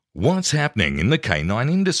What's happening in the canine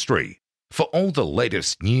industry? For all the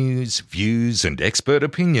latest news, views, and expert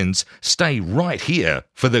opinions, stay right here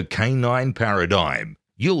for the Canine Paradigm.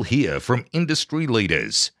 You'll hear from industry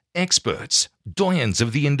leaders, experts, doyens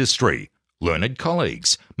of the industry, learned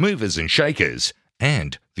colleagues, movers and shakers,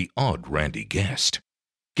 and the odd randy guest.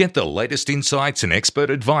 Get the latest insights and expert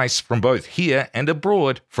advice from both here and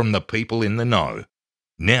abroad from the people in the know.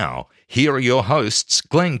 Now, here are your hosts,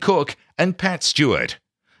 Glenn Cook and Pat Stewart.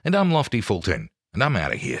 And I'm Lofty Fulton, and I'm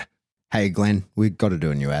out of here. Hey, Glenn, we've got to do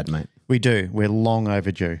a new ad, mate. We do. We're long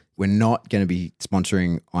overdue. We're not going to be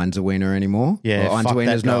sponsoring Einzelwiener anymore. Yeah, well,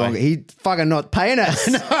 Einzelwiener's no longer. He's fucking not paying us.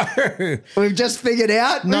 No. We've just figured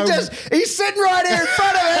out. No. He's sitting right here in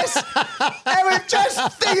front of us, and we've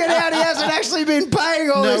just figured out he hasn't actually been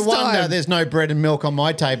paying all this time. No wonder there's no bread and milk on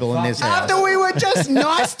my table in this house. After we were just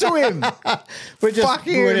nice to him. We're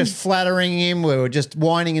just flattering him. We were just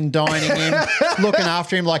whining and dining him, looking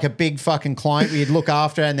after him like a big fucking client we'd look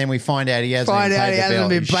after, and then we find out he hasn't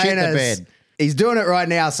been paying us. Bed. He's doing it right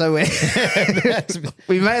now, so we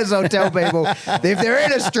may as well tell people that if they're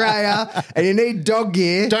in Australia and you need dog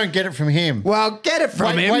gear, don't get it from him. Well, get it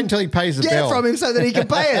from him. Wait until he pays the bill. Get it from him so that he can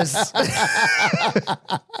pay us.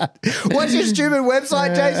 What's your stupid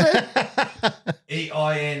website, Jason?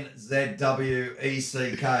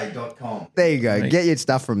 einzweck.com. There you go. Get your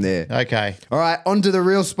stuff from there. Okay. All right, on to the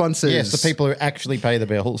real sponsors. Yes, the people who actually pay the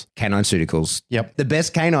bills. Canine Ceuticals. Yep. The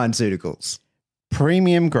best canine ceuticals.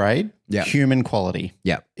 Premium grade, Yep. human quality.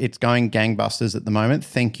 Yeah. It's going gangbusters at the moment.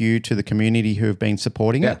 Thank you to the community who have been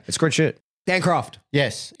supporting it. It's good shit. Dan Croft.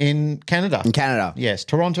 Yes, in Canada. In Canada. Yes,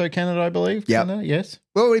 Toronto, Canada, I believe. Yep. Canada, yes.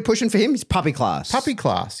 What were we pushing for him? He's puppy class. Puppy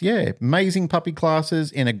class, yeah. Amazing puppy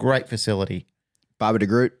classes in a great facility. Barbara de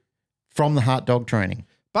Groot. From the Heart Dog Training.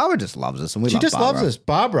 Barbara just loves us, and She just loves us.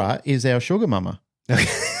 Barbara is our sugar mama.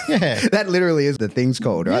 Yeah. That literally is the thing's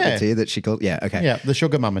called, right? Yeah. The tier that she called. Yeah, okay. Yeah, the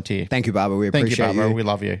sugar mama tier. Thank you, Barbara. We Thank appreciate you, Barbara. We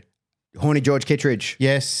love you. Horny George Kittredge.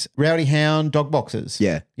 Yes, Rowdy Hound dog boxes.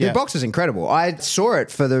 Yeah. The box is incredible. I saw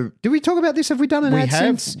it for the... Did we talk about this? Have we done an ad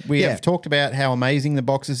since? We have talked about how amazing the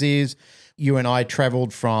boxes is. You and I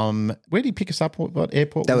travelled from... Where did he pick us up? What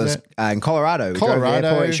airport That was that? In Colorado. We drove to the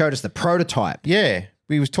airport. He showed us the prototype. Yeah.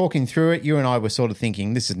 We was talking through it. You and I were sort of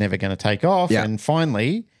thinking, this is never going to take off. Yeah. And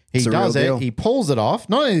finally... He It's does a it. real deal. He pulls it off.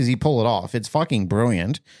 Not only does he pull it off, it's fucking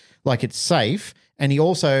brilliant. Like, it's safe. And he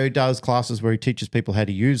also does classes where he teaches people how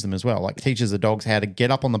to use them as well. Like, teaches the dogs how to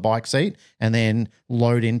get up on the bike seat and then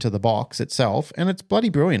load into the box itself. And it's bloody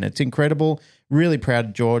brilliant. It's incredible. Really proud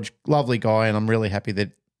of George. Lovely guy. And I'm really happy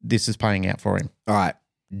that this is paying out for him. All right.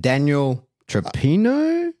 Daniel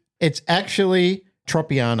Trapino? It's actually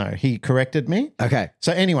Tropiano. He corrected me. Okay.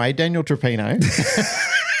 So anyway, Daniel Trapino.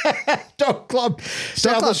 Dog Club,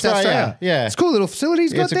 South Australia. Yeah. It's a cool little facility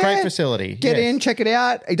he's got It's a there. great facility. Get yes. in, check it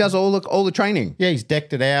out. He does all the training. Yeah, he's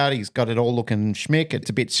decked it out. He's got it all looking schmick. It's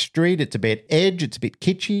a bit street. It's a bit edge. It's a bit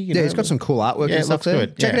kitschy. You know? He's got some cool artwork Yeah, and it stuff looks there.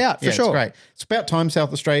 good. Check it out, for sure. It's great. It's about time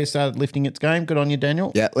South Australia started lifting its game. Good on you,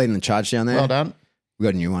 Daniel. Yeah, leading the charge down there. Well done. We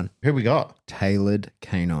got a new one. Who we got? Tailored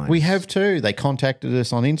Canines. We have too. They contacted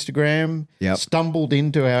us on Instagram, Yep. stumbled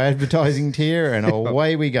into our advertising tier, and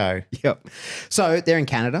away we go. Yep. So they're in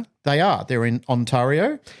Canada. They are. They're in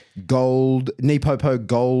Ontario. Gold, Nipopo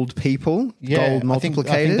gold people. Yeah, Gold multiplicators.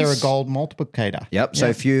 I think they're a gold multiplicator. Yep. So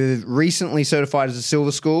if you're recently certified as a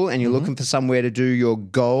silver school and you're looking for somewhere to do your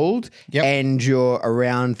gold and you're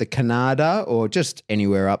around the Canada or just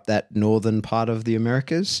anywhere up that northern part of the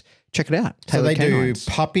Americas, check it out. So they Canines.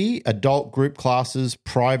 do puppy, adult group classes,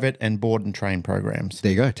 private and board and train programs.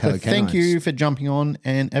 There you go. So Tailored thank Canines. you for jumping on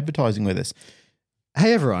and advertising with us.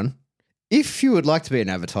 Hey, everyone. If you would like to be an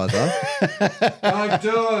advertiser, Don't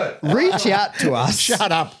do it. reach out to us. Shut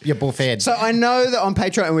up, you bullfed. So I know that on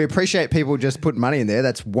Patreon, and we appreciate people just putting money in there.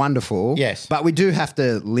 That's wonderful. Yes. But we do have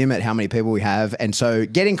to limit how many people we have. And so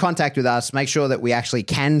get in contact with us. Make sure that we actually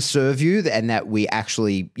can serve you and that we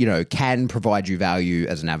actually, can provide you value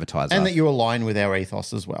as an advertiser. And that you align with our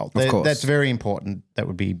ethos as well. Of course. That's very important. That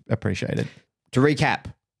would be appreciated. To recap,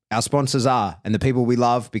 our sponsors are, and the people we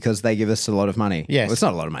love because they give us a lot of money. Yes. Well, it's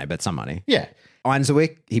not a lot of money, but some money. Yeah.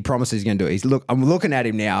 Einzelwick, he promised he's going to do it. I'm looking at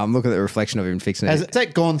him now. I'm looking at the reflection of him fixing Has it.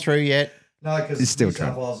 that gone through yet? No, because It's still New South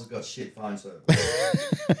trying. Wales has got shit phone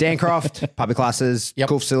service. Dan Croft, puppy classes, Yep.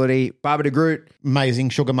 cool facility. Barbara de Groot, Amazing.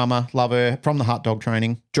 Sugar mama. Love her. From the Heart Dog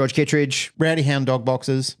Training. George Kittredge, Rowdy Hound dog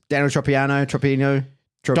boxes. Daniel Tropino,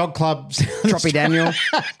 Dog Club. Troppy Daniel,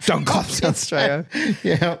 Dog Club South Australia.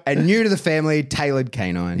 Yeah. And new to the family, Tailored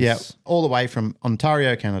Canines. Yeah. All the way from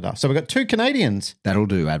Ontario, Canada. So we've got 2 Canadians. That'll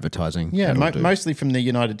do advertising. Yeah, That'll do. mostly from the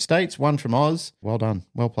United States, one from Oz. Well done.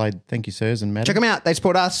 Well played. Thank you, sirs and madam. Check them out. They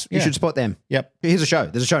support us. You Yeah. should support them. Yep. Here's a show.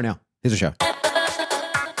 There's a show now. Here's a show.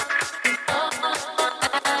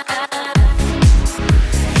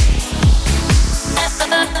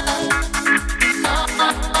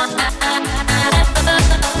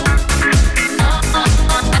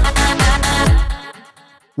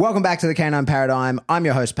 Welcome back to the Canine Paradigm. I'm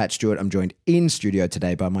your host, Pat Stewart. I'm joined in studio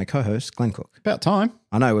today by my co-host, Glenn Cook. About time.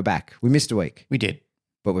 I know, we're back. We missed a week, We did.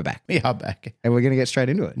 but we're back. We are back. And we're going to get straight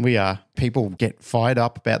into it. We are. People get fired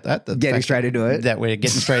up about that. The Getting fact straight into it. That we're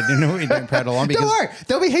getting straight into it. Don't prattle on because... Don't worry.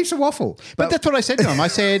 There'll be heaps of waffle. But that's what I said to him. I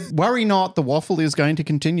said, worry not, the waffle is going to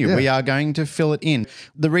continue. Yeah. We are going to fill it in.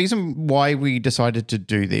 The reason why we decided to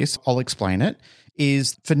do this, I'll explain it,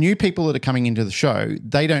 is for new people that are coming into the show,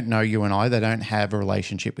 they don't know you and I. They don't have a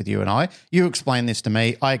relationship with you and I. You explained this to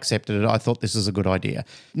me. I accepted it. I thought this is a good idea.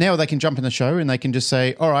 Now they can jump in the show and they can just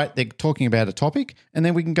say, all right, they're talking about a topic, and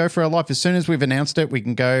then we can go for our life. As soon as we've announced it, we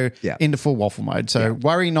can go into full waffle mode. So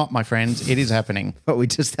worry not, my friends. It is happening. But we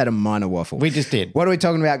just had a minor waffle. We just did. What are we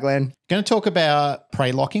talking about, Glenn? Going to talk about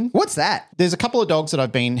prey locking. What's that? There's a couple of dogs that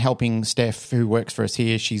I've been helping Steph, who works for us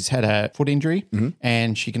here. She's had a foot injury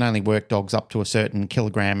and she can only work dogs up to a certain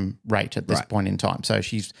kilogram rate at this point in time. So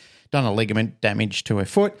she's done a ligament damage to her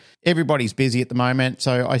foot. Everybody's busy at the moment.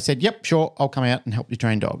 So I said, yep, sure, I'll come out and help you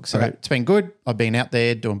train dogs. So it's been good. I've been out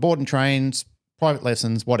there doing board and trains, private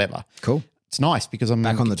lessons, whatever. Cool. It's nice because I'm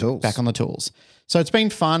Back on the tools. Back on the tools. So it's been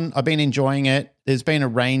fun. I've been enjoying it. There's been a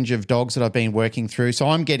range of dogs that I've been working through. So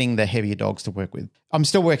I'm getting the heavier dogs to work with. I'm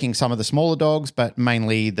still working some of the smaller dogs, but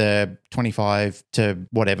mainly the 25 to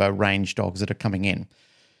whatever range dogs that are coming in.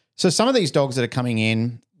 So some of these dogs that are coming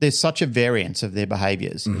in, there's such a variance of their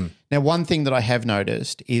behaviors. Now, one thing that I have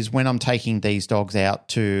noticed is when I'm taking these dogs out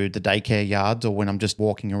to the daycare yards or when I'm just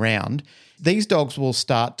walking around, these dogs will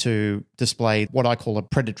start to display what I call a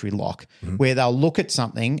predatory lock, where they'll look at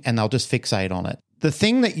something and they'll just fixate on it. The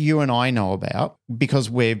thing that you and I know about, because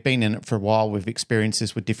we've been in it for a while, we've experienced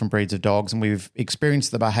this with different breeds of dogs and we've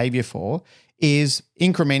experienced the behavior for, is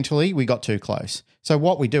incrementally we got too close. So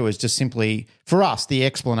what we do is just simply, for us, the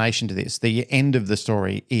explanation to this, the end of the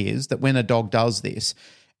story is that when a dog does this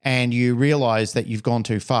and you realize that you've gone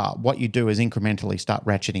too far, what you do is incrementally start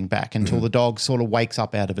ratcheting back until the dog sort of wakes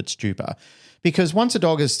up out of its stupor. Because once a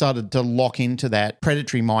dog has started to lock into that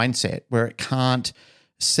predatory mindset where it can't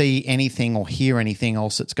see anything or hear anything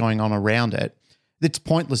else that's going on around it, it's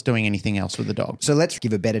pointless doing anything else with the dog. So let's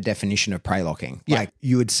give a better definition of prey locking. Yeah. Like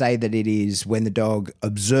you would say that it is when the dog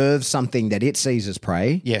observes something that it sees as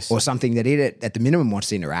prey, Yes. or something that it at the minimum wants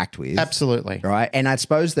to interact with. Absolutely. Right. And I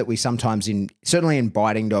suppose that we sometimes certainly in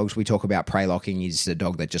biting dogs, we talk about prey locking is the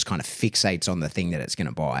dog that just kind of fixates on the thing that it's going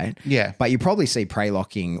to bite. Yeah. But you probably see prey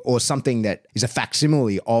locking or something that is a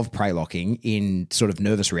facsimile of prey locking in sort of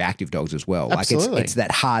nervous reactive dogs as well. Absolutely. Like it's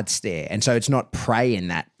that hard stare. And so it's not prey in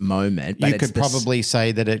that moment. But You it's could probably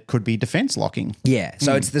say that it could be defense locking. Yeah.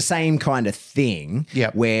 So it's the same kind of thing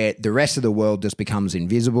Yep. where the rest of the world just becomes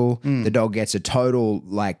invisible. The dog gets a total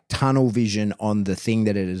like tunnel vision on the thing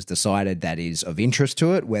that it has decided that is of interest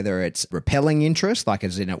to it, whether it's repelling interest, like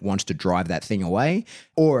as in it wants to drive that thing away,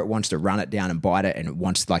 or it wants to run it down and bite it and it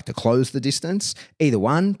wants like to close the distance. Either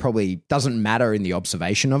one probably doesn't matter in the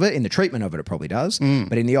observation of it. In the treatment of it, it probably does.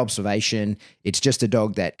 But in the observation, it's just a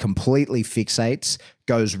dog that completely fixates,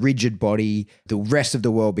 goes rigid body, the rest of the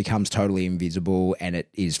world becomes totally invisible and it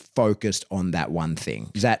is focused on that one thing.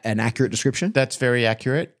 Is that an accurate description? That's very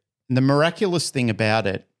accurate. The miraculous thing about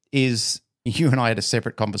it is you and I had a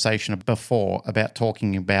separate conversation before about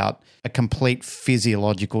talking about a complete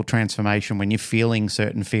physiological transformation when you're feeling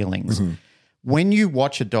certain feelings. When you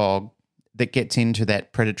watch a dog that gets into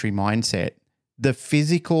that predatory mindset, the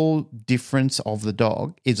physical difference of the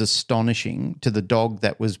dog is astonishing to the dog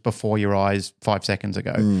that was before your eyes 5 seconds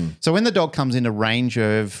ago. So when the dog comes in a range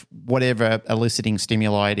of whatever eliciting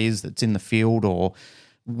stimuli it is that's in the field or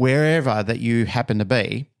wherever that you happen to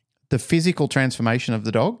be, the physical transformation of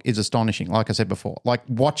the dog is astonishing, like I said before. Like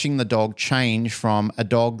watching the dog change from a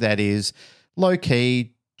dog that is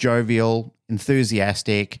low-key, jovial,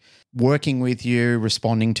 enthusiastic, working with you,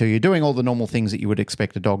 responding to you, doing all the normal things that you would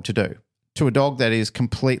expect a dog to do, to a dog that is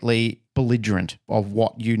completely belligerent of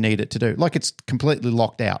what you need it to do. Like it's completely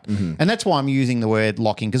locked out. And that's why I'm using the word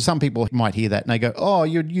locking, because some people might hear that and they go, oh,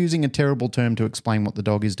 you're using a terrible term to explain what the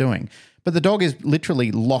dog is doing. But the dog is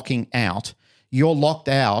literally locking out. you're locked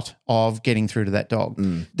out of getting through to that dog.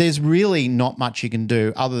 There's really not much you can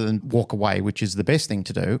do other than walk away, which is the best thing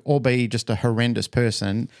to do, or be just a horrendous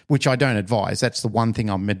person, which I don't advise. That's the one thing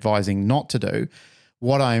I'm advising not to do.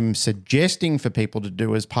 What I'm suggesting for people to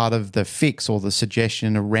do as part of the fix or the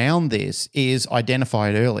suggestion around this is identify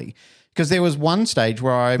it early. Because there was one stage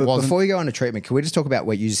where I wasn't... Before we go on to treatment, can we just talk about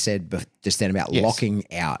what you said just then about locking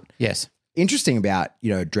out? Yes. Interesting about,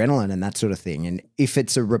 adrenaline and that sort of thing. And if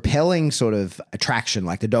it's a repelling sort of attraction,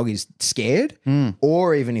 like the dog is scared,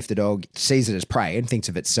 or even if the dog sees it as prey and thinks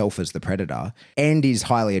of itself as the predator and is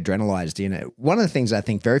highly adrenalized in it, one of the things I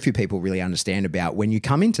think very few people really understand about when you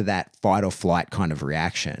come into that fight or flight kind of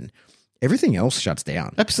reaction, everything else shuts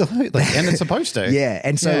down. Absolutely. And it's supposed to. Yeah.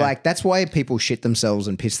 And so that's why people shit themselves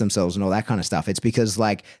and piss themselves and all that kind of stuff. It's because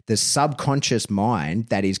the subconscious mind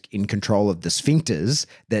that is in control of the sphincters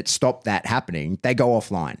that stop that happening, they go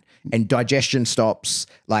offline and digestion stops,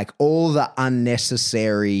 all the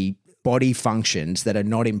unnecessary body functions that are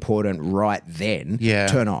not important right then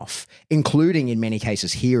turn off, including in many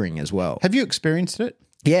cases hearing as well. Have you experienced it?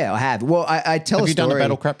 Yeah, I have. Well, I tell a story. Have you done a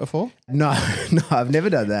battle crap before? No, I've never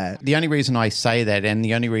done that. The only reason I say that and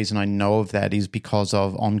the only reason I know of that is because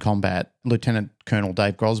of On Combat, Lieutenant Colonel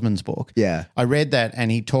Dave Grossman's book. Yeah. I read that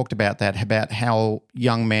and he talked about that, about how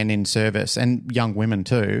young men in service and young women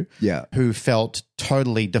too, who felt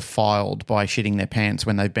totally defiled by shitting their pants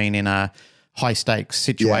when they've been in a high stakes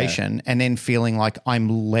situation and then feeling like I'm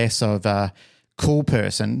less of a cool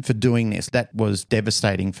person for doing this. That was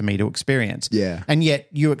devastating for me to experience. Yeah. And yet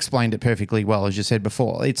you explained it perfectly well, as you said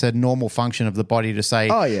before. It's a normal function of the body to say,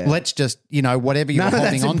 let's just, whatever you're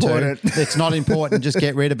holding on to, it's not important, just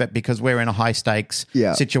get rid of it because we're in a high stakes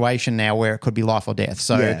situation now where it could be life or death.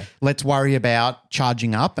 So let's worry about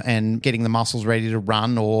charging up and getting the muscles ready to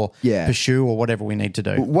run or pursue or whatever we need to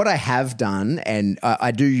do. What I have done, and I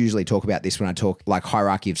do usually talk about this when I talk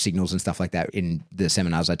hierarchy of signals and stuff like that in the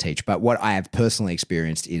seminars I teach, but what I have personally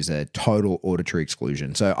experienced is a total auditory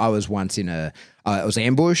exclusion. So I was once I was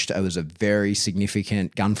ambushed. It was a very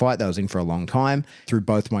significant gunfight that I was in for a long time, threw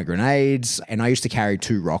both my grenades, and I used to carry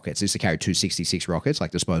 2 rockets. I used to carry 2 66 rockets,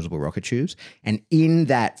 like disposable rocket tubes. And in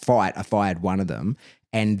that fight, I fired one of them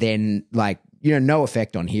and then no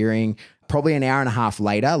effect on hearing. Probably an hour and a half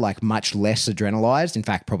later, much less adrenalized. In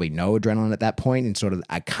fact, probably no adrenaline at that point, in sort of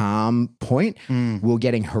a calm point. We were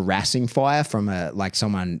getting harassing fire from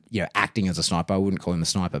someone, acting as a sniper. I wouldn't call him a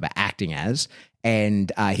sniper, but acting as. And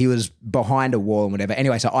he was behind a wall and whatever.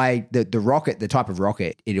 Anyway, so the rocket, the type of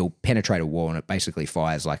rocket, it'll penetrate a wall and it basically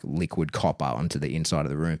fires liquid copper onto the inside of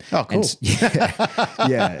the room. Oh, cool.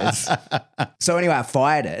 So anyway, I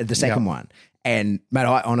fired it, the second one. And, mate,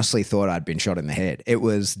 I honestly thought I'd been shot in the head. It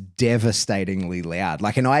was devastatingly loud.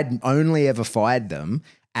 And I'd only ever fired them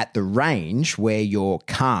at the range where you're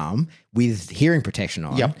calm with hearing protection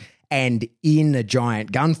on. Yep. And in a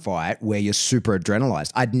giant gunfight where you're super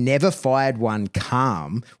adrenalized. I'd never fired one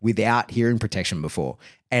calm without hearing protection before.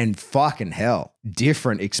 And fucking hell,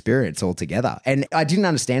 different experience altogether. And I didn't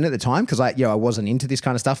understand it at the time because I wasn't into this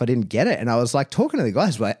kind of stuff. I didn't get it. And I was talking to the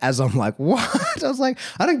guys as I'm what? I was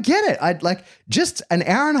I don't get it. I'd just an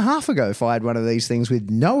hour and a half ago fired one of these things with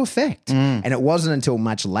no effect. And it wasn't until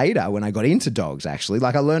much later when I got into dogs, actually.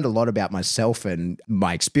 I learned a lot about myself and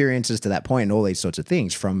my experiences to that point and all these sorts of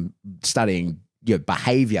things from studying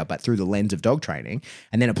behavior, but through the lens of dog training,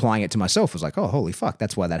 and then applying it to myself was oh, holy fuck,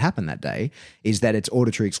 that's why that happened that day, is that it's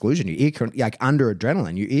auditory exclusion. Your ear, under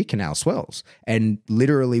adrenaline, your ear canal swells and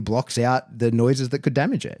literally blocks out the noises that could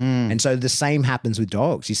damage it. And so the same happens with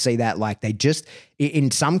dogs. You see that they just, in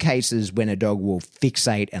some cases when a dog will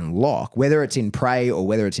fixate and lock, whether it's in prey or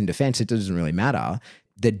whether it's in defense, it doesn't really matter.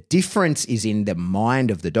 The difference is in the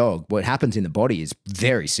mind of the dog. What happens in the body is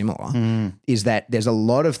very similar, is that there's a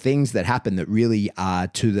lot of things that happen that really are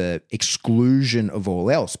to the exclusion of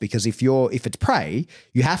all else. Because if it's prey,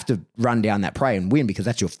 you have to run down that prey and win because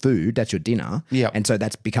that's your food, that's your dinner. Yep. And so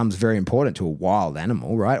that becomes very important to a wild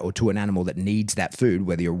animal, right? Or to an animal that needs that food,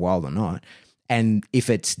 whether you're wild or not. And if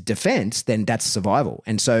it's defense, then that's survival.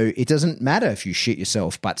 And so it doesn't matter if you shit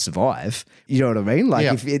yourself but survive. You know what I mean?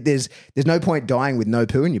 There's no point dying with no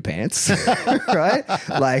poo in your pants, right?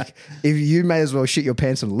 If you may as well shit your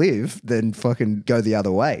pants and live, then fucking go the other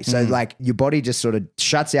way. So your body just sort of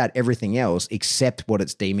shuts out everything else except what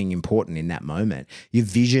it's deeming important in that moment. Your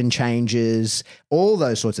vision changes, all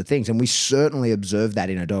those sorts of things. And we certainly observe that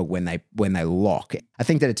in a dog when they lock. I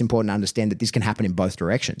think that it's important to understand that this can happen in both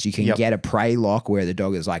directions. You can get a prey lock where the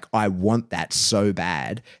dog is I want that so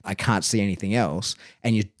bad, I can't see anything else.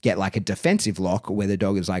 And you get a defensive lock where the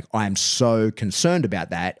dog is I'm so concerned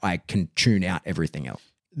about that, I can tune out everything else.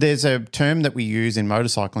 There's a term that we use in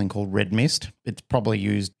motorcycling called red mist. It's probably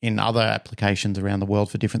used in other applications around the world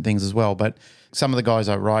for different things as well. But some of the guys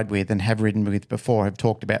I ride with and have ridden with before have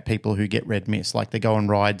talked about people who get red mist. Like they go on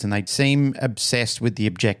rides and they seem obsessed with the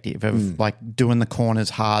objective of like doing the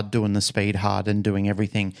corners hard, doing the speed hard and doing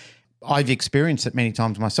everything. I've experienced it many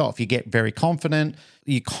times myself. You get very confident.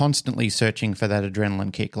 You're constantly searching for that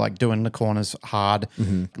adrenaline kick, like doing the corners hard,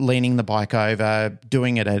 leaning the bike over,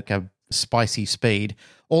 doing it at a spicy speed.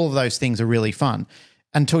 All of those things are really fun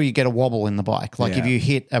until you get a wobble in the bike. Like if you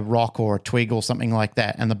hit a rock or a twig or something like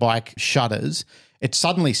that and the bike shudders, it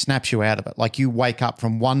suddenly snaps you out of it. Like you wake up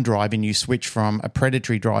from one drive and you switch from a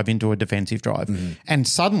predatory drive into a defensive drive. And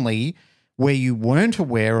suddenly where you weren't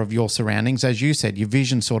aware of your surroundings, as you said, your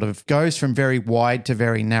vision sort of goes from very wide to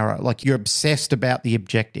very narrow. Like you're obsessed about the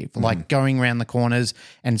objective, like going around the corners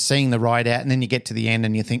and seeing the ride out. And then you get to the end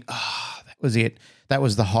and you think, oh, that was it. That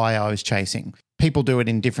was the high I was chasing. People do it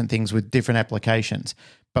in different things with different applications.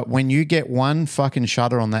 But when you get one fucking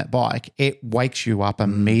shudder on that bike, it wakes you up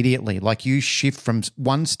immediately. Like you shift from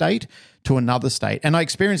one state to another state. And I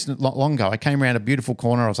experienced it not long ago. I came around a beautiful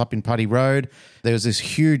corner. I was up in Putty Road. There was this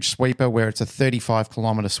huge sweeper where it's a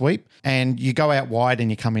 35-kilometre sweep. And you go out wide and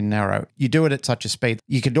you come in narrow. You do it at such a speed,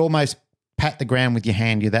 you could almost pat the ground with your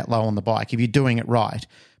hand. You're that low on the bike if you're doing it right.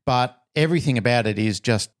 But everything about it is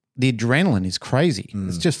just, the adrenaline is crazy.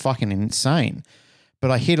 It's just fucking insane.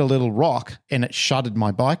 But I hit a little rock and it shuddered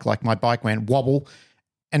my bike. Like my bike went wobble.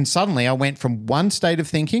 And suddenly I went from one state of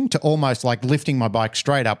thinking to almost like lifting my bike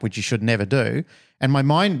straight up, which you should never do. And my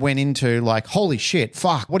mind went into like, holy shit,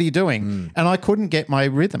 fuck, what are you doing? And I couldn't get my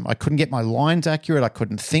rhythm. I couldn't get my lines accurate. I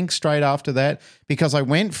couldn't think straight after that because I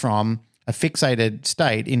went from a fixated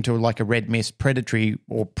state into like a red mist predatory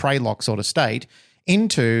or prey lock sort of state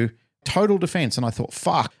into total defense. And I thought,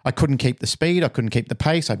 fuck, I couldn't keep the speed. I couldn't keep the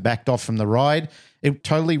pace. I backed off from the ride. It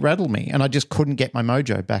totally rattled me. And I just couldn't get my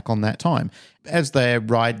mojo back on that time. As the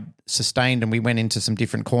ride sustained and we went into some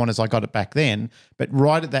different corners, I got it back then. But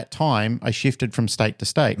right at that time, I shifted from state to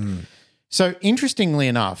state. So interestingly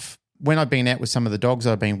enough, when I've been out with some of the dogs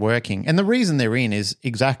I've been working, and the reason they're in is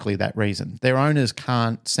exactly that reason. Their owners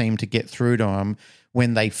can't seem to get through to them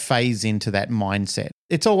when they phase into that mindset.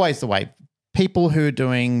 It's always the way. People who are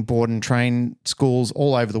doing board and train schools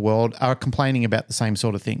all over the world are complaining about the same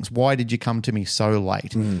sort of things. Why did you come to me so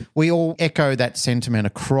late? We all echo that sentiment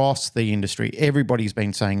across the industry. Everybody's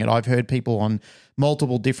been saying it. I've heard people on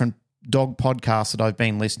multiple different dog podcasts that I've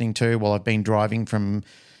been listening to while I've been driving from,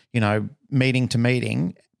 meeting to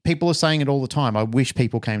meeting. People are saying it all the time. I wish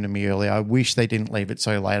people came to me earlier. I wish they didn't leave it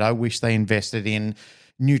so late. I wish they invested in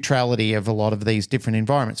neutrality of a lot of these different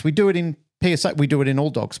environments. We do it in PSA, we do it in all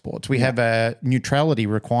dog sports. We have a neutrality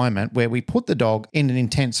requirement where we put the dog in an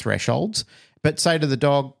intense thresholds, but say to the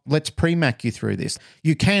dog, let's pre-mac you through this.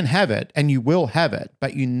 You can have it and you will have it,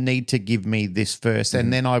 but you need to give me this first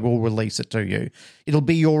and then I will release it to you. It'll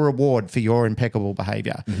be your reward for your impeccable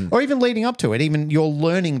behavior. Or even leading up to it, even your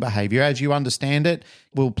learning behavior. As you understand it,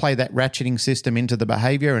 we'll play that ratcheting system into the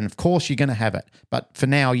behavior and of course you're going to have it. But for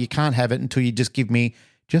now, you can't have it until you just give me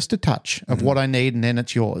just a touch of what I need and then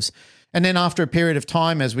it's yours. And then after a period of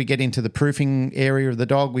time, as we get into the proofing area of the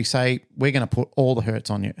dog, we say, we're going to put all the hurts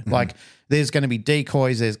on you. Like there's going to be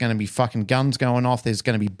decoys, there's going to be fucking guns going off, there's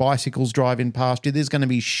going to be bicycles driving past you, there's going to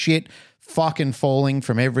be shit fucking falling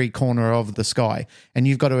from every corner of the sky. And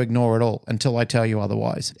you've got to ignore it all until I tell you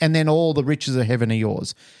otherwise. And then all the riches of heaven are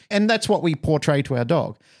yours. And that's what we portray to our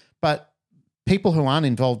dog. But people who aren't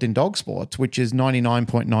involved in dog sports, which is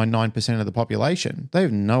 99.99% of the population, they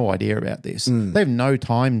have no idea about this. They have no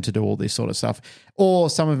time to do all this sort of stuff. Or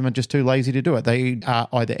some of them are just too lazy to do it. They are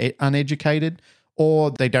either uneducated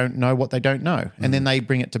or they don't know what they don't know. And then they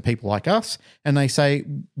bring it to people like us and they say,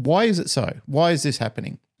 why is it so? Why is this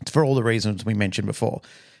happening? It's for all the reasons we mentioned before.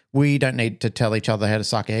 We don't need to tell each other how to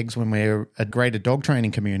suck eggs when we're a greater dog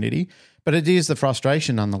training community. But it is the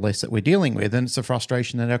frustration nonetheless that we're dealing with, and it's the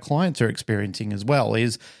frustration that our clients are experiencing as well,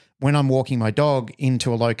 is when I'm walking my dog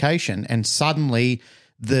into a location and suddenly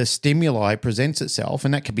the stimuli presents itself,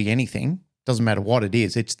 and that could be anything, doesn't matter what it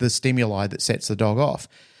is, it's the stimuli that sets the dog off.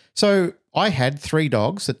 So I had 3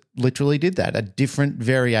 dogs that literally did that at different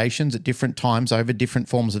variations at different times over different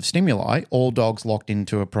forms of stimuli, all dogs locked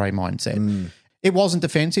into a prey mindset. It wasn't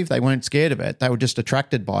defensive. They weren't scared of it. They were just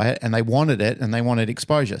attracted by it and they wanted it and they wanted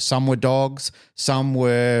exposure. Some were dogs, some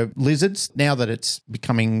were lizards. Now that it's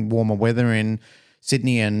becoming warmer weather in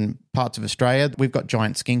Sydney and parts of Australia, we've got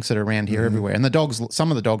giant skinks that are around here everywhere. And the dogs, some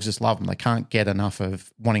of the dogs just love them. They can't get enough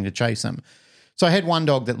of wanting to chase them. So I had one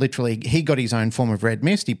dog that literally, he got his own form of red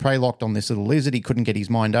mist. He prey locked on this little lizard. He couldn't get his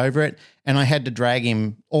mind over it. And I had to drag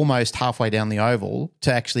him almost halfway down the oval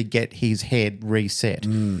to actually get his head reset.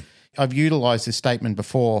 I've utilised this statement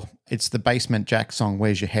before. It's the Basement Jack song,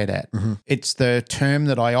 Where's Your Head At? It's the term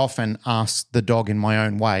that I often ask the dog in my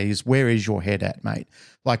own way is, where is your head at, mate?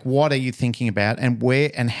 Like, what are you thinking about, and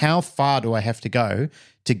where and how far do I have to go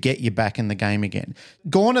to get you back in the game again?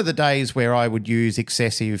 Gone are the days where I would use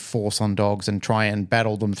excessive force on dogs and try and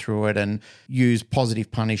battle them through it and use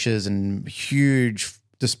positive punishes and huge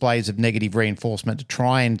displays of negative reinforcement to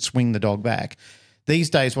try and swing the dog back.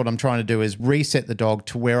 These days, what I'm trying to do is reset the dog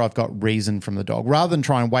to where I've got reason from the dog, rather than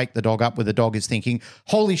try and wake the dog up where the dog is thinking,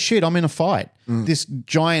 holy shit, I'm in a fight. This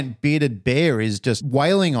giant bearded bear is just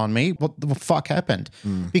wailing on me. What the fuck happened?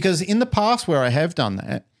 Because in the past where I have done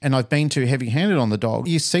that and I've been too heavy-handed on the dog,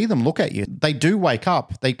 you see them look at you. They do wake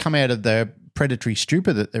up. They come out of the predatory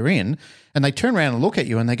stupor that they're in, and they turn around and look at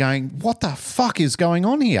you and they're going, what the fuck is going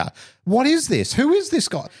on here? What is this? Who is this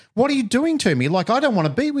guy? What are you doing to me? Like, I don't want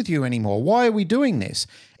to be with you anymore. Why are we doing this?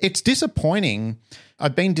 It's disappointing.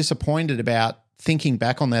 I've been disappointed about thinking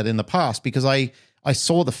back on that in the past because I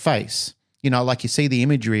saw the face, like you see the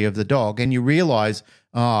imagery of the dog and you realize,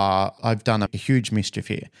 I've done a huge mischief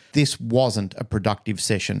here. This wasn't a productive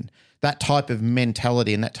session. That type of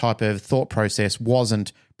mentality and that type of thought process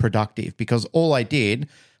wasn't productive because all I did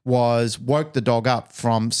was woke the dog up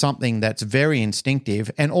from something that's very instinctive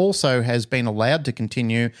and also has been allowed to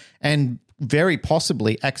continue and very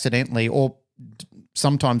possibly accidentally or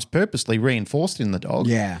sometimes purposely reinforced in the dog.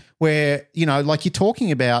 Yeah. Where, like you're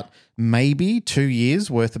talking about maybe 2 years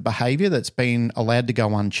worth of behavior that's been allowed to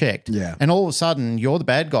go unchecked. Yeah. And all of a sudden you're the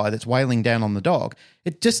bad guy that's wailing down on the dog.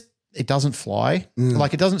 It doesn't fly.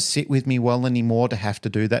 Like, it doesn't sit with me well anymore to have to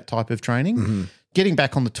do that type of training. Getting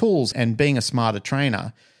back on the tools and being a smarter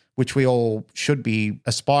trainer, which we all should be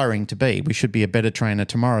aspiring to be. We should be a better trainer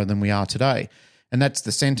tomorrow than we are today. And that's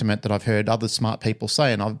the sentiment that I've heard other smart people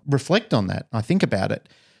say, and I reflect on that. I think about it.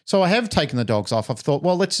 So I have taken the dogs off. I've thought,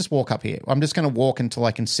 well, let's just walk up here. I'm just going to walk until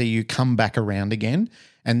I can see you come back around again,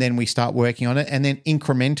 and then we start working on it. And then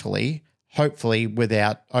incrementally, hopefully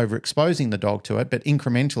without overexposing the dog to it, but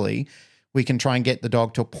incrementally, we can try and get the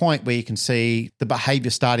dog to a point where you can see the behavior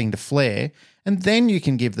starting to flare, and then you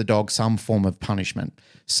can give the dog some form of punishment,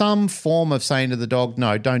 some form of saying to the dog,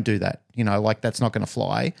 no, don't do that. Like, that's not going to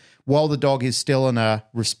fly, while the dog is still in a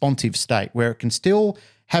responsive state where it can still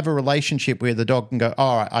have a relationship where the dog can go,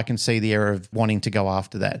 all right, I can see the error of wanting to go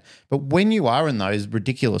after that. But when you are in those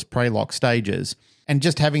ridiculous prey lock stages and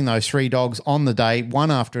just having those 3 dogs on the day,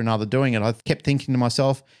 one after another doing it, I kept thinking to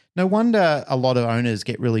myself, no wonder a lot of owners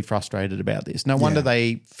get really frustrated about this. No wonder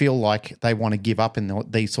they feel like they want to give up in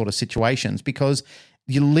these sort of situations, because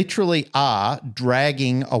you literally are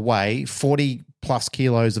dragging away 40 plus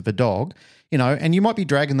kilos of a dog, and you might be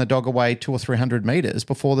dragging the dog away 200 or 300 meters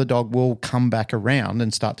before the dog will come back around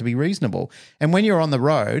and start to be reasonable. And when you're on the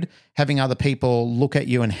road, having other people look at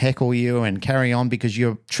you and heckle you and carry on because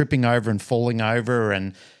you're tripping over and falling over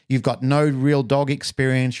and you've got no real dog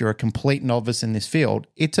experience, you're a complete novice in this field,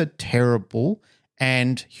 it's a terrible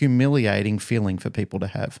and humiliating feeling for people to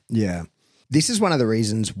have. Yeah. This is one of the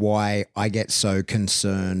reasons why I get so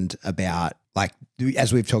concerned about, like,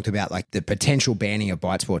 as we've talked about, like the potential banning of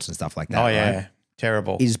bite sports and stuff like that. Oh, yeah. Right?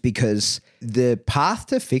 Terrible. Is because the path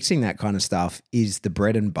to fixing that kind of stuff is the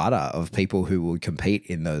bread and butter of people who will compete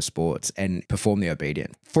in those sports and perform the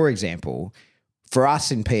obedience. For example, for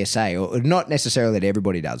us in PSA, or not necessarily that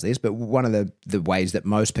everybody does this, but one of the ways that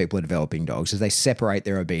most people are developing dogs is they separate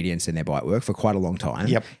their obedience and their bite work for quite a long time.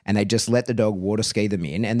 Yep. And they just let the dog water ski them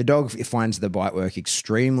in. And the dog finds the bite work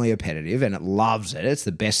extremely repetitive and it loves it. It's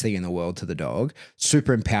the best thing in the world to the dog.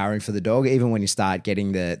 Super empowering for the dog. Even when you start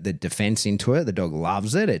getting the defense into it, the dog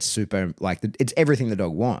loves it. It's super, it's everything the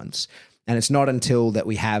dog wants. And it's not until that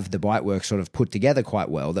we have the bite work sort of put together quite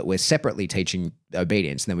well that we're separately teaching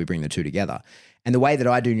obedience, and then we bring the two together. And the way that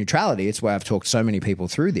I do neutrality, it's where I've talked so many people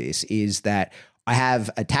through this, is that I have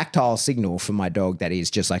a tactile signal for my dog that is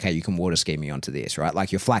just like, hey, you can water ski me onto this, right?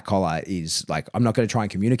 Like your flat collar is like, I'm not going to try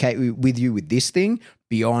and communicate with you with this thing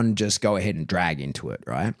beyond just go ahead and drag into it,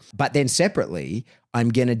 right? But then separately, I'm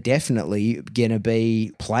definitely going to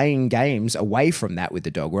be playing games away from that with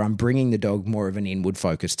the dog, where I'm bringing the dog more of an inward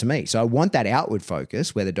focus to me. So I want that outward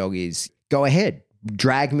focus where the dog is, go ahead,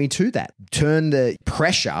 drag me to that. Turn the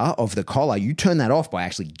pressure of the collar, you turn that off by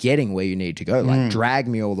actually getting where you need to go, like drag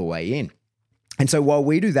me all the way in. And so while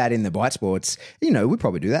we do that in the bite sports, we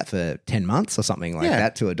probably do that for 10 months or something like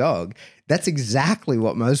that to a dog. That's exactly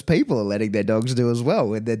what most people are letting their dogs do as well.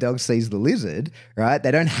 When their dog sees the lizard, right, they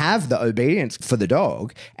don't have the obedience for the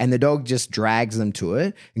dog, and the dog just drags them to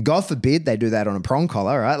it. And God forbid they do that on a prong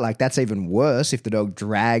collar, right? Like that's even worse if the dog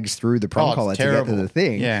drags through the prong collar to get to the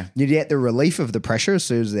thing. Yeah. You get the relief of the pressure as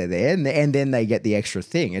soon as they're there, and then they get the extra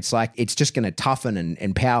thing. It's like it's just going to toughen and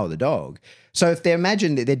empower the dog. So if they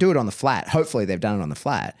imagine that they do it on the flat, hopefully they've done it on the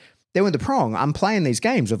flat. Then with the prong, I'm playing these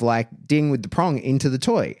games of like ding with the prong into the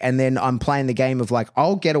toy. And then I'm playing the game of like,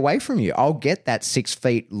 I'll get away from you. I'll get that 6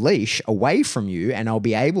 feet leash away from you and I'll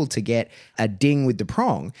be able to get a ding with the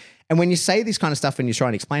prong. And when you say this kind of stuff and you try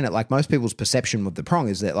and explain it, like most people's perception of the prong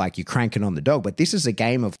is that like you're cranking on the dog, but this is a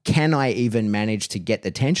game of can I even manage to get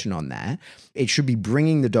the tension on that? It should be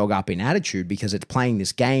bringing the dog up in attitude because it's playing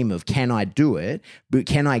this game of can I do it, but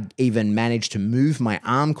can I even manage to move my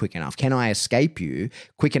arm quick enough? Can I escape you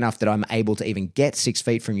quick enough that I'm able to even get 6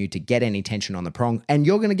 feet from you to get any tension on the prong? And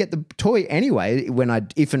you're going to get the toy anyway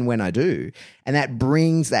if and when I do. And that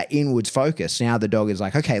brings that inwards focus. Now the dog is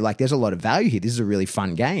like, okay, like there's a lot of value here. This is a really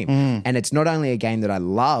fun game. And it's not only a game that I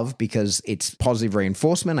love because it's positive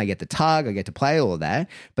reinforcement. I get to tug, I get to play all of that,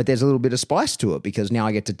 but there's a little bit of spice to it because now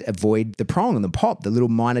I get to avoid the prong and the pop, the little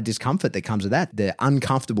minor discomfort that comes with that, the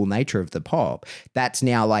uncomfortable nature of the pop. That's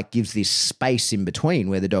now like gives this space in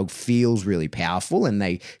between where the dog feels really powerful and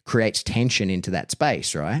they creates tension into that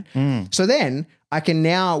space, right? So then I can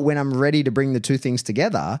now, when I'm ready to bring the two things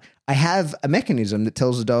together, I have a mechanism that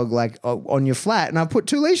tells the dog like on your flat, and I put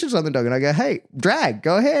 2 leashes on the dog and I go, hey, drag,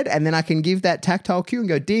 go ahead. And then I can give that tactile cue and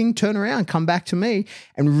go ding, turn around, come back to me.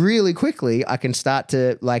 And really quickly I can start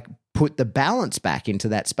to like put the balance back into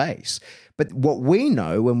that space. But what we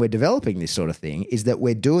know when we're developing this sort of thing is that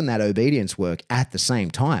we're doing that obedience work at the same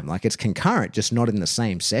time. Like it's concurrent, just not in the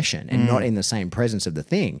same session and not in the same presence of the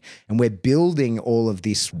thing. And we're building all of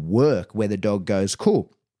this work where the dog goes, cool,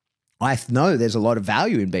 I know there's a lot of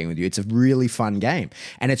value in being with you. It's a really fun game.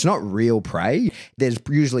 And it's not real prey. There's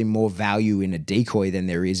usually more value in a decoy than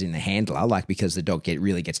there is in the handler, like because the dog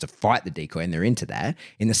really gets to fight the decoy and they're into that.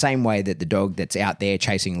 In the same way that the dog that's out there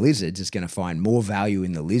chasing lizards is going to find more value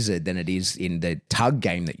in the lizard than it is in the tug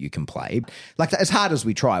game that you can play. Like as hard as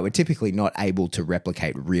we try, we're typically not able to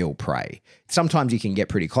replicate real prey. Sometimes you can get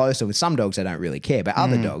pretty close, and with some dogs, they don't really care. But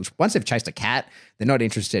other dogs, once they've chased a cat, they're not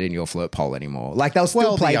interested in your flirt pole anymore. Like they'll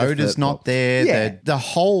still play the odor's not there. Yeah. The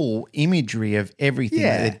whole imagery of everything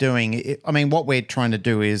that they're doing. I mean, what we're trying to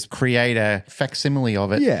do is create a facsimile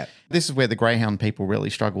of it. Yeah. This is where the greyhound people really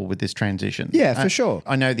struggle with this transition. Yeah, for sure.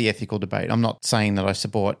 I know the ethical debate. I'm not saying that I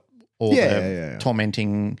support all the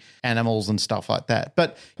tormenting animals and stuff like that.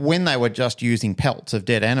 But when they were just using pelts of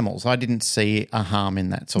dead animals, I didn't see a harm in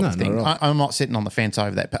that sort of thing. I'm not sitting on the fence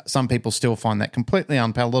over that. Some people still find that completely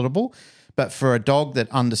unpalatable. But for a dog that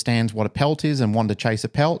understands what a pelt is and wanted to chase a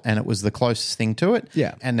pelt and it was the closest thing to it,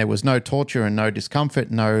 and there was no torture and no discomfort,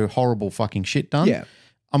 no horrible fucking shit done,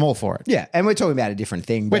 I'm all for it. Yeah, and we're talking about a different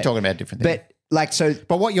thing. We're talking about a different thing.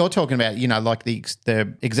 But what you're talking about, you know, like the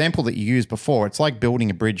example that you used before, it's like building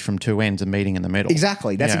a bridge from two ends and meeting in the middle.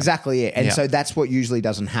 Exactly. That's exactly it. And so that's what usually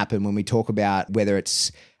doesn't happen when we talk about whether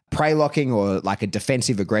it's prey locking or like a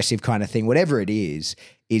defensive aggressive kind of thing, whatever it is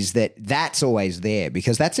that that's always there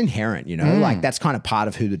because that's inherent, you know, like that's kind of part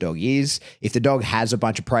of who the dog is. If the dog has a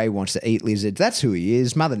bunch of prey, wants to eat lizards, that's who he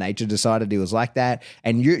is. Mother Nature decided he was like that.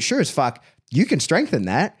 And you sure as fuck, you can strengthen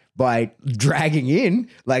that by dragging in,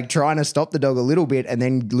 like trying to stop the dog a little bit and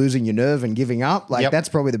then losing your nerve and giving up. Like that's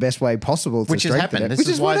probably the best way possible to strengthen it. This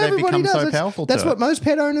is why they've become so powerful. That's what most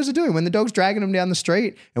pet owners are doing when the dog's dragging them down the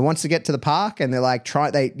street and wants to get to the park and they're like,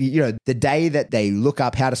 the day that they look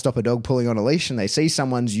up how to stop a dog pulling on a leash and they see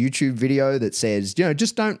someone's YouTube video that says, you know,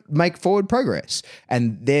 just don't make forward progress.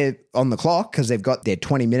 And they're on the clock because they've got their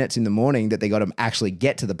 20 minutes in the morning that they got to actually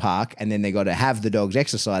get to the park and then they got to have the dogs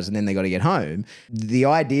exercise and then they got to get home. The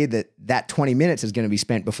idea that 20 minutes is going to be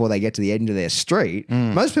spent before they get to the end of their street,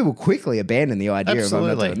 most people quickly abandon the idea of I'm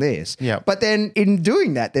not doing this. But then in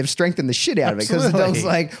doing that, they've strengthened the shit out of it because the dog's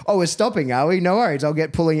like, oh, we're stopping, are we? No worries. I'll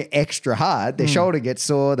get pulling extra hard. Their shoulder gets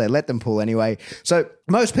sore. They let them pull anyway. So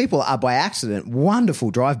most people are by accident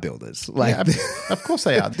wonderful drive builders. Of course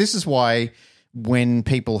they are. This is why when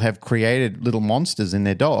people have created little monsters in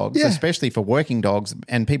their dogs, especially for working dogs,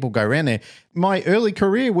 and people go around there, my early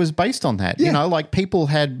career was based on that. You know, like people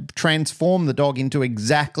had transformed the dog into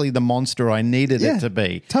exactly the monster I needed it to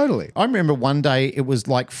be. Totally. I remember one day it was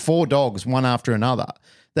like 4 dogs, one after another.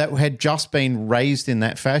 that had just been raised in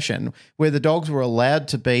that fashion, where the dogs were allowed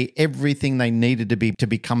to be everything they needed to be to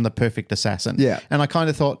become the perfect assassin. Yeah. And I kind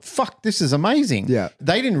of thought, fuck, this is amazing. Yeah.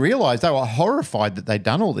 They didn't realize, they were horrified that they'd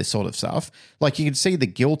done all this sort of stuff. Like, you could see the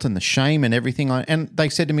guilt and the shame and everything. And they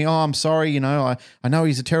said to me, oh, I'm sorry, I know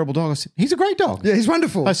he's a terrible dog. I said, he's a great dog. Yeah, he's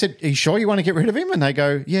wonderful. I said, are you sure you want to get rid of him? And they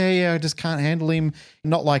go, yeah, I just can't handle him.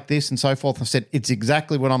 Not like this and so forth. I said, it's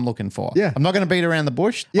exactly what I'm looking for. Yeah. I'm not going to beat around the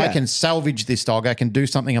bush. Yeah. I can salvage this dog. I can do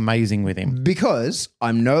something amazing with him. Because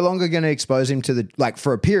I'm no longer going to expose him to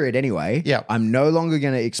for a period anyway. Yeah. I'm no longer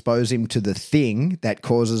going to expose him to the thing that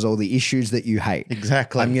causes all the issues that you hate.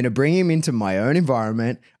 Exactly. I'm going to bring him into my own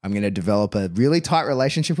environment. I'm going to develop a really tight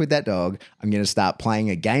relationship with that dog. I'm going to start playing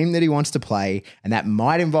a game that he wants to play. And that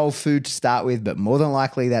might involve food to start with, but more than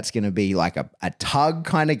likely that's going to be like a tug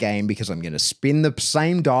kind of game, because I'm going to spin the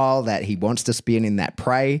same dial that he wants to spin in that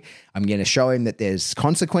prey. I'm going to show him that there's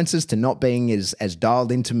consequences to not being as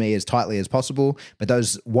dialed into me as tightly as possible. But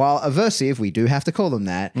those, while aversive, we do have to call them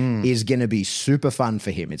that, is going to be super fun for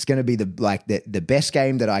him. It's going to be the best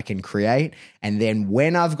game that I can create. And then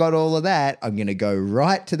when I've got all of that, I'm going to go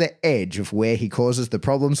right to the edge of where he causes the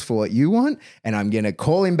problems for what you want. And I'm going to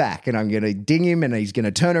call him back and I'm going to ding him and he's going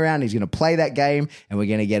to turn around. He's going to play that game and we're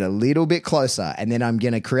going to get a little bit closer. And then I'm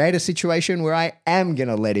going to create a situation where I am going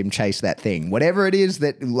to let him chase that thing. Whatever it is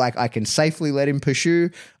that I can safely let him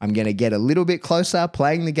pursue, I'm going to get a little bit closer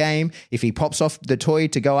playing the game. If he pops off the toy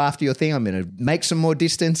to go after your thing, I'm going to make some more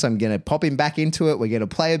distance. I'm going to pop him back into it. We're going to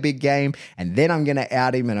play a big game. And then I'm going to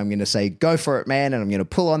out him and I'm going to say, go for it, man. And I'm going to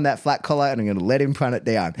pull on that flat collar and I'm going to let him run it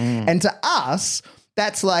down. And to us,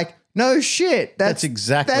 that's like, no shit. That's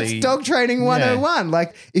dog training 101. Yeah.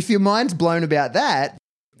 Like, if your mind's blown about that,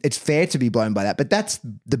 it's fair to be blown by that. But that's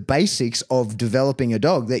the basics of developing a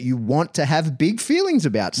dog, that you want to have big feelings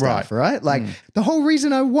about stuff, right? Like, the whole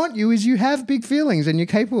reason I want you is you have big feelings and you're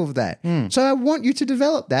capable of that. So I want you to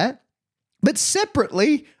develop that. But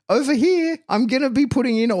separately, over here, I'm going to be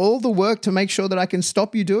putting in all the work to make sure that I can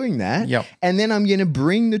stop you doing that. Yep. And then I'm going to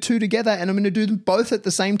bring the two together and I'm going to do them both at the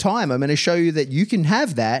same time. I'm going to show you that you can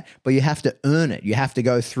have that, but you have to earn it. You have to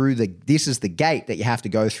go through this is the gate that you have to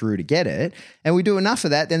go through to get it. And we do enough of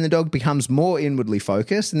that, then the dog becomes more inwardly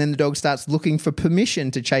focused. And then the dog starts looking for permission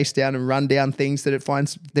to chase down and run down things that it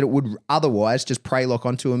finds that it would otherwise just prey lock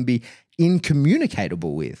onto and be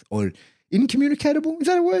incommunicatable with. Or incommunicatable? Is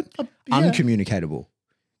that a word? Yeah. Uncommunicatable.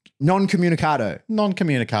 Non-communicado.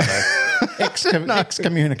 Excommunicado.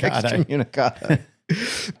 Excommunicado.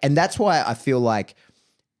 And that's why I feel like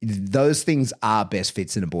those things are best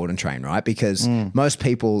fits in a board and train, right? Because most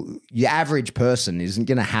people, your average person isn't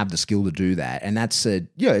going to have the skill to do that. And that's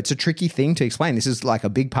it's a tricky thing to explain. This is like a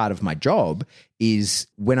big part of my job is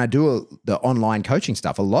when I do the online coaching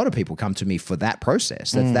stuff, a lot of people come to me for that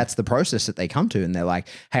process. That's the process that they come to. And they're like,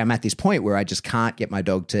 hey, I'm at this point where I just can't get my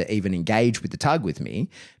dog to even engage with the tug with me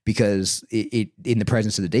because in the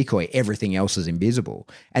presence of the decoy, everything else is invisible.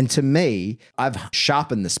 And to me, I've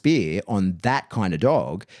sharpened the spear on that kind of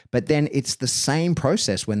dog, but then it's the same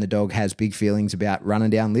process when the dog has big feelings about running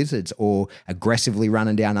down lizards or aggressively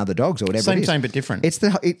running down other dogs or whatever it is. Same but different. It's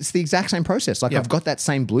the exact same process. Like, I've got that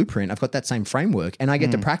same blueprint. I've got that same framework. And I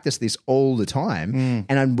get to practice this all the time.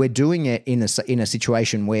 And we're doing it in a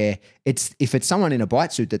situation where if it's someone in a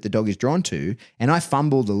bite suit that the dog is drawn to and I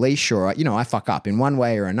fumble the leash or, I fuck up in one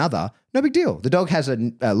way or another, no big deal. The dog has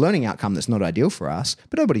a learning outcome that's not ideal for us,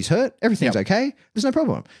 but nobody's hurt. Everything's okay. There's no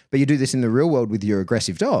problem. But you do this in the real world with your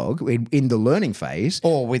aggressive dog in the learning phase.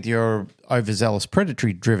 Or with your overzealous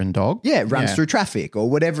predatory-driven dog. Yeah, runs through traffic or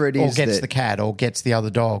whatever it is. Or gets the cat or gets the other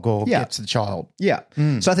dog or gets the child. Yeah.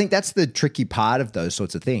 So I think that's the tricky part of those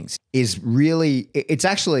sorts of things is really – it's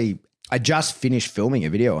actually – I just finished filming a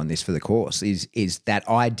video on this for the course is that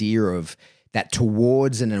idea of – that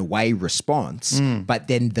towards and away response, but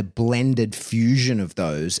then the blended fusion of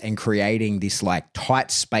those and creating this like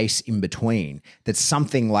tight space in between that's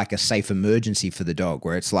something like a safe emergency for the dog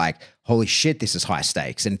where it's like, holy shit, this is high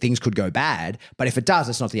stakes and things could go bad. But if it does,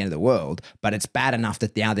 it's not the end of the world, but it's bad enough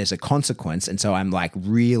that now there's a consequence. And so I'm like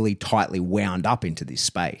really tightly wound up into this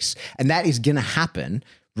space. And that is going to happen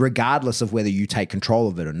regardless of whether you take control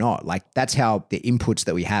of it or not. Like, that's how the inputs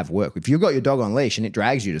that we have work. If you've got your dog on leash and it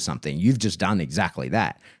drags you to something, you've just done exactly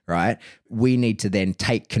that, right? We need to then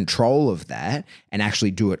take control of that and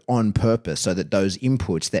actually do it on purpose so that those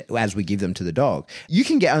inputs that as we give them to the dog, you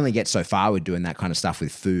can only get so far with doing that kind of stuff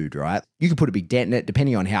with food, right? You can put a big dent in it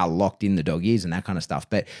depending on how locked in the dog is and that kind of stuff,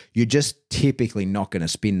 but you're just typically not going to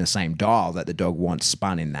spin the same dial that the dog wants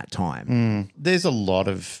spun in that time. There's a lot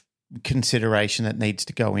of consideration that needs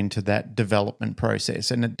to go into that development process.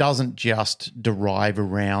 And it doesn't just derive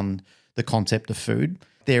around the concept of food.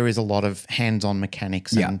 there is a lot of hands-on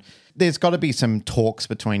mechanics and there's got to be some talks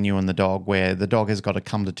between you and the dog where the dog has got to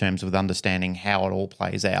come to terms with understanding how it all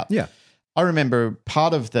plays out. Yeah. I remember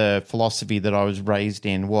part of the philosophy that I was raised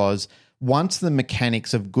in was once the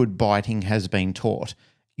mechanics of good biting has been taught,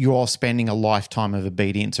 you're spending a lifetime of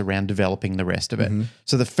obedience around developing the rest of it.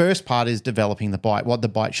 So the first part is developing the bite, what the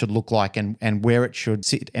bite should look like and where it should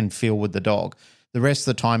sit and feel with the dog. The rest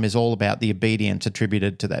of the time is all about the obedience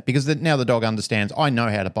attributed to that because now the dog understands, I know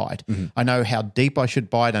how to bite. I know how deep I should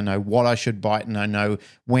bite. I know what I should bite and I know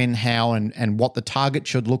when, how, and what the target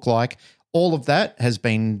should look like. All of that has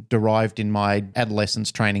been derived in my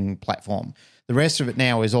adolescence training platform. The rest of it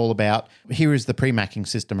now is all about here is the pre-macking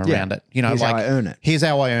system around it. You know, Here's how I earn it. Here's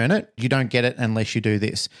how I earn it. You don't get it unless you do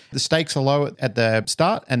this. The stakes are low at the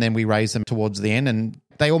start and then we raise them towards the end and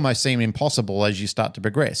they almost seem impossible as you start to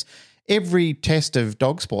progress. Every test of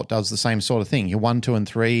dog sport does the same sort of thing. Your 1, 2, and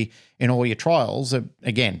 3 in all your trials.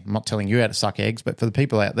 Again, I'm not telling you how to suck eggs, but for the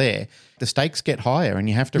people out there, the stakes get higher and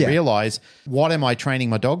you have to realize, what am I training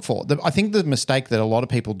my dog for? I think the mistake that a lot of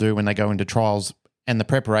people do when they go into trials and the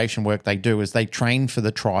preparation work they do is they train for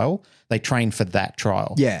the trial. They train for that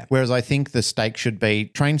trial. Yeah. Whereas I think the stake should be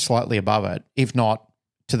train slightly above it, if not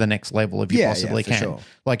to the next level if you possibly can. Sure.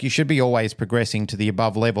 Like you should be always progressing to the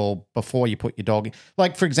above level before you put your dog.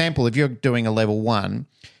 Like for example, if you're doing a level 1,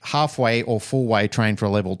 halfway or full way train for a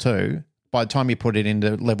level 2, by the time you put it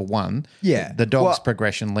into level 1, the dog's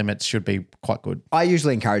progression limits should be quite good. I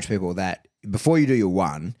usually encourage people that before you do your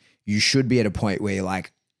 1, you should be at a point where you're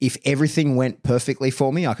like, if everything went perfectly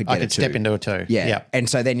for me, I could get a 2. Step into a 2. Yeah. Yep. And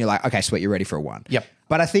so then you're like, okay, sweet, you're ready for a 1. Yep.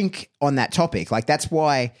 But I think on that topic, like that's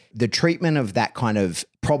why the treatment of that kind of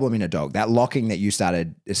problem in a dog, that locking that you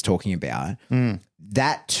started is talking about,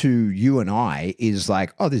 that to you and I is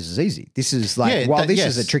like, oh, this is easy. This is like, this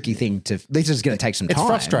is a tricky thing this is going to take some time. It's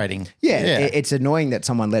frustrating. Yeah. It's annoying that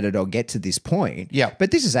someone let a dog get to this point. Yeah.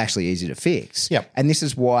 But this is actually easy to fix. Yep. And this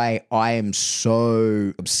is why I am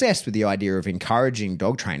so obsessed with the idea of encouraging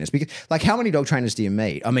dog trainers because like how many dog trainers do you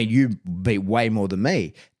meet? I mean, you meet way more than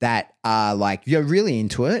me that are like, you're really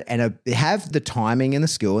into it and have the timing and the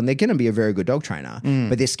skill and they're going to be a very good dog trainer,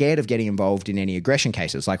 but they're scared of getting involved in any aggression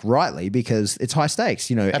cases, like rightly, because it's high stakes,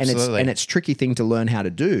 you know, and it's a tricky thing to learn how to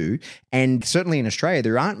do. And certainly in Australia,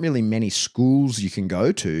 there aren't really many schools you can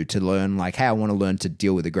go to learn like, hey, I want to learn to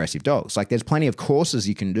deal with aggressive dogs. Like there's plenty of courses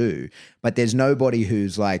you can do, but there's nobody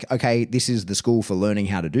who's like, okay, this is the school for learning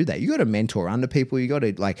how to do that. You got to mentor under people. You got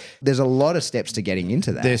to like, there's a lot of steps to getting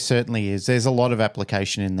into that. There certainly is. There's a lot of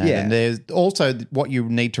application in that. Yeah. And there's also what you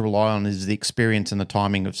need to rely on is the experience and the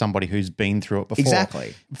timing of somebody who's been through it before.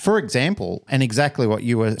 Exactly. For example, and exactly what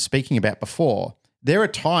you were speaking about before, there are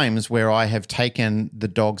times where I have taken the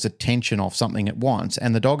dog's attention off something at once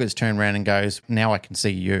and the dog has turned around and goes, now I can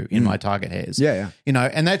see you in my target hairs. Yeah. You know,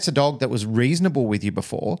 and that's a dog that was reasonable with you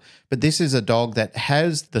before, but this is a dog that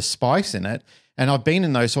has the spice in it. And I've been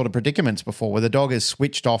in those sort of predicaments before where the dog is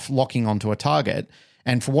switched off locking onto a target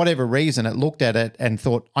and for whatever reason it looked at it and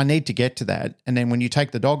thought, I need to get to that. And then when you take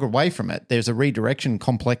the dog away from it, there's a redirection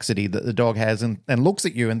complexity that the dog has and looks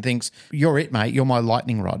at you and thinks, you're it, mate. You're my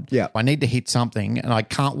lightning rod. Yeah. I need to hit something and I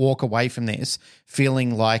can't walk away from this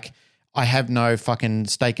feeling like I have no fucking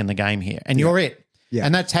stake in the game here. And you're it. Yeah.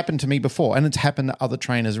 And that's happened to me before and it's happened to other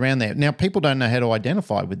trainers around there. Now, people don't know how to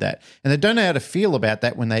identify with that and they don't know how to feel about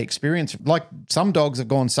that when they experience it. Like some dogs have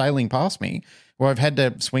gone sailing past me where I've had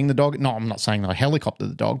to swing the dog. No, I'm not saying I helicopter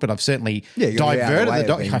the dog, but I've certainly diverted the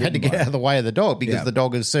dog. I've had to get out of the way of the dog because the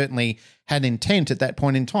dog has certainly had intent at that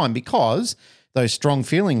point in time because those strong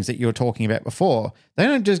feelings that you were talking about before, they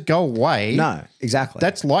don't just go away. No, exactly.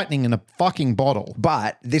 That's lightning in a fucking bottle.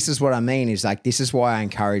 But this is what I mean is like, this is why I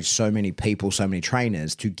encourage so many people, so many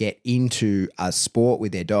trainers to get into a sport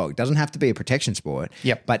with their dog. It doesn't have to be a protection sport,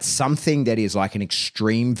 but something that is like an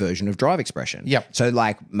extreme version of drive expression. So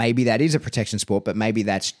like maybe that is a protection sport, but maybe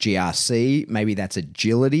that's GRC, maybe that's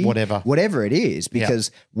agility, whatever it is,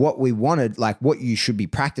 because what we wanted, like what you should be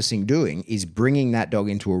practicing doing is bringing that dog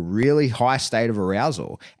into a really high state of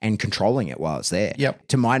arousal and controlling it while it's there.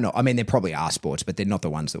 To my knowledge, I mean, there probably are sports, but they're not the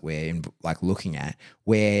ones that we're in, like looking at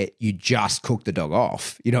where you just cook the dog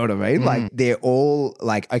off. You know what I mean? Like they're all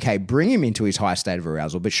like, okay, bring him into his high state of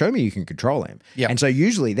arousal, but show me you can control him. And so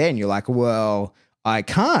usually then you're like, well, I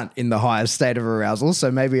can't in the highest state of arousal,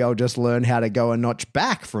 so maybe I'll just learn how to go a notch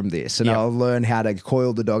back from this, and I'll learn how to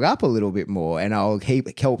coil the dog up a little bit more, and I'll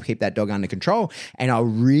help keep that dog under control, and I'll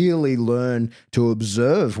really learn to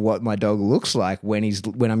observe what my dog looks like when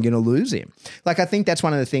I'm going to lose him. Like, I think that's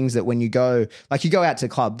one of the things that when you go out to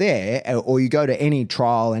club there, or you go to any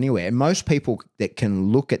trial anywhere, and most people that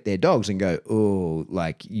can look at their dogs and go, oh,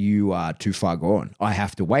 like, you are too far gone. I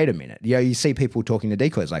have to wait a minute. You see people talking to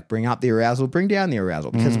decoys like, bring up the arousal, bring down the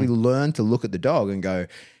arousal, because we learn to look at the dog and go,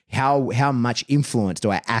 how much influence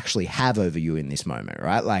do I actually have over you in this moment,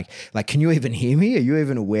 right? Like, can you even hear me? Are you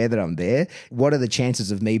even aware that I'm there? What are the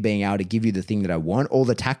chances of me being able to give you the thing that I want, or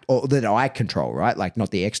or that I control, right? Like,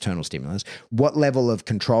 not the external stimulus. What level of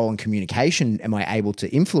control and communication am I able to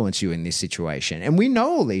influence you in this situation? And we know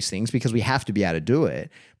all these things because we have to be able to do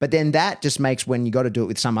it. But then that just makes, when you got to do it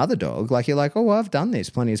with some other dog, like, you're like, oh, well, I've done this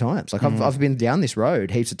plenty of times. Like, I've been down this road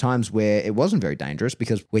heaps of times where it wasn't very dangerous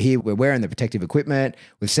because we're here, we're wearing the protective equipment,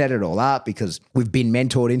 we've set it all up because we've been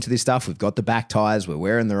mentored into this stuff, we've got the back ties, we're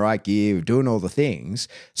wearing the right gear, we're doing all the things.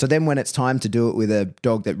 So then when it's time to do it with a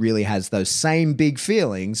dog that really has those same big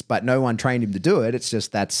feelings, but no one trained him to do it, it's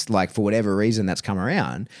just that's like, for whatever reason that's come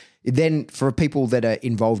around. Then for people that are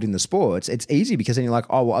involved in the sports, it's easy because then you're like,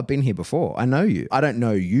 oh, well, I've been here before. I know you. I don't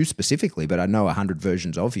know you specifically, but I know 100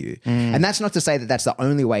 versions of you. And that's not to say that that's the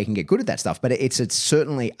only way you can get good at that stuff, but it's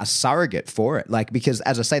certainly a surrogate for it. Like, because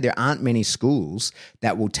as I say, there aren't many schools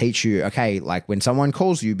that will teach you, okay, like when someone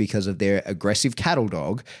calls you because of their aggressive cattle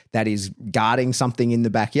dog that is guarding something in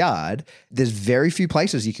the backyard, there's very few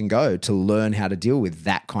places you can go to learn how to deal with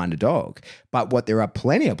that kind of dog. But what there are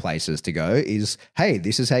plenty of places to go is, hey,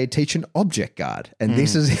 this is how you teach an object guard, and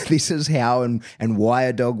this is how and why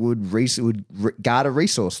a dog would guard a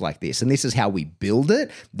resource like this, and this is how we build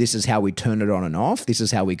it. This is how we turn it on and off. This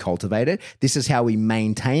is how we cultivate it. This is how we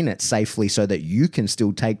maintain it safely so that you can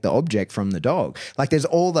still take the object from the dog. Like, there's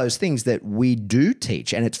all those things that we do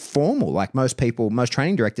teach, and it's formal. Like, most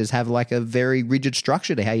training directors have like a very rigid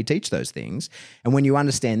structure to how you teach those things. And when you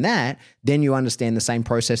understand that, then you understand the same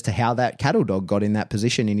process to how that cattle dog got in that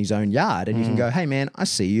position in his own yard. And you can go, hey man, I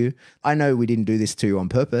see you. I know we didn't do this to you on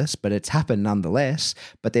purpose, but it's happened nonetheless.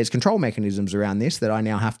 But there's control mechanisms around this that I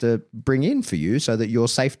now have to bring in for you so that you're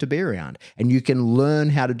safe to be around. And you can learn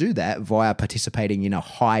how to do that via participating in a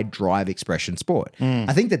high drive expression sport.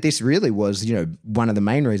 I think that this really was, one of the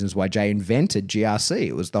main reasons why Jay invented GRC.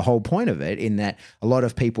 It was the whole point of it, in that a lot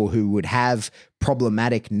of people who would have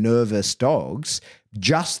problematic, nervous dogs,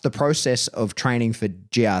 just the process of training for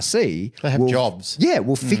GRC. They have jobs. Yeah,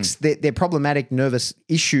 will fix their problematic nervous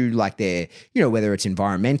issue, like their, whether it's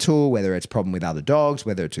environmental, whether it's problem with other dogs,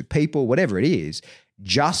 whether it's with people, whatever it is.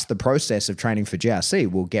 Just the process of training for GRC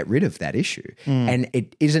will get rid of that issue. And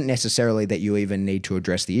it isn't necessarily that you even need to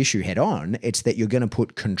address the issue head on. It's that you're going to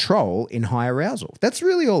put control in high arousal. That's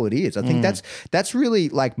really all it is. I think that's really,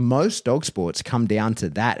 like, most dog sports come down to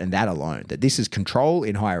that and that alone, that this is control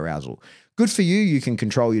in high arousal. Good for you. You can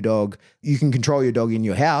control your dog. You can control your dog in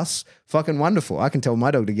your house. Fucking wonderful. I can tell my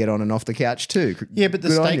dog to get on and off the couch too. Yeah, but the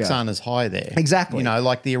stakes aren't as high there. Exactly.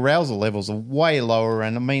 Like the arousal levels are way lower.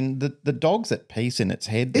 And I mean, the dog's at peace in its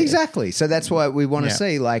head there. Exactly. So that's why we want to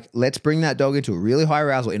see, like, let's bring that dog into a really high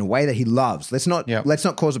arousal in a way that he loves. Let's not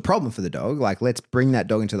cause a problem for the dog. Like, let's bring that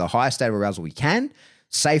dog into the highest state of arousal we can,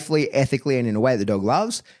 safely, ethically, and in a way that the dog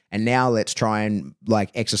loves. And now let's try and,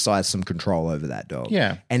 like, exercise some control over that dog.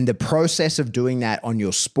 Yeah. And the process of doing that on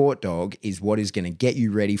your sport dog is what is going to get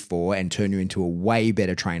you ready for and turn you into a way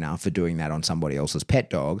better trainer for doing that on somebody else's pet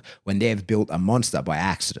dog when they've built a monster by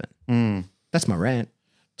accident. That's my rant.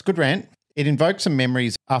 It's a good rant. It invokes some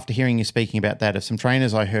memories after hearing you speaking about that of some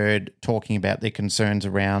trainers I heard talking about their concerns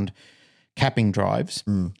around capping drives.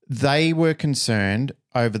 They were concerned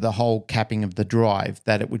over the whole capping of the drive,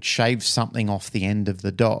 that it would shave something off the end of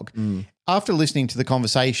the dog. After listening to the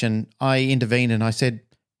conversation, I intervened and I said,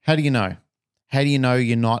 how do you know? How do you know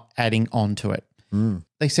you're not adding on to it?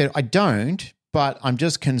 They said, I don't, but I'm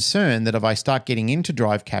just concerned that if I start getting into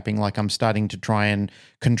drive capping, like I'm starting to try and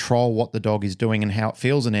control what the dog is doing and how it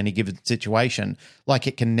feels in any given situation, like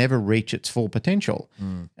it can never reach its full potential.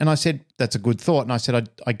 And I said, that's a good thought. And I said,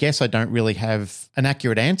 I guess I don't really have an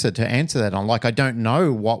accurate answer to answer that on. Like, I don't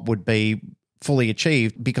know what would be fully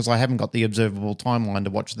achieved because I haven't got the observable timeline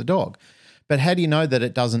to watch the dog. But how do you know that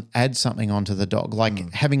it doesn't add something onto the dog?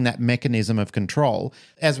 Like having that mechanism of control.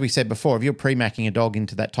 As we said before, if you're pre-macking a dog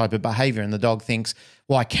into that type of behavior and the dog thinks,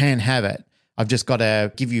 well, I can have it, I've just got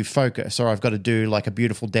to give you focus, or I've got to do like a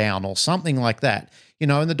beautiful down or something like that.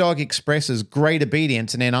 and the dog expresses great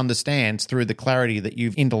obedience and then understands through the clarity that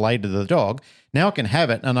you've interlaid to the dog. Now I can have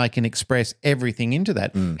it and I can express everything into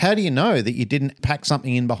that. How do you know that you didn't pack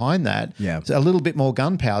something in behind that? Yeah. So a little bit more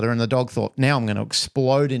gunpowder, and the dog thought, now I'm going to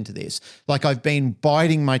explode into this. Like I've been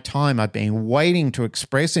biding my time. I've been waiting to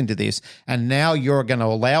express into this, and now you're going to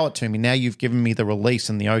allow it to me. Now you've given me the release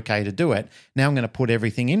and the okay to do it. Now I'm going to put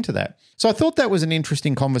everything into that. So I thought that was an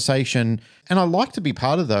interesting conversation, and I like to be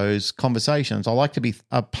part of those conversations. I like to be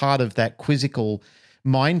a part of that quizzical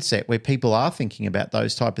mindset where people are thinking about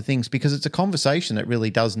those type of things, because it's a conversation that really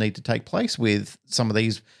does need to take place with some of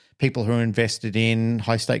these people who are invested in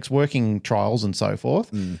high stakes working trials and so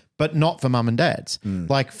forth, but not for mum and dads.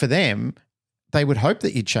 Like for them, they would hope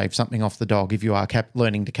that you'd shave something off the dog if you are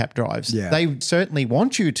learning to cap drives. Yeah. They certainly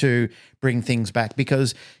want you to bring things back,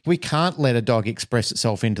 because we can't let a dog express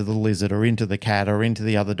itself into the lizard or into the cat or into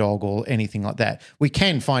the other dog or anything like that. We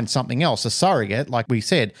can find something else, a surrogate, like we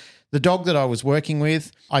said. The dog that I was working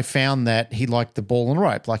with, I found that he liked the ball and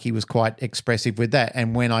rope. Like he was quite expressive with that.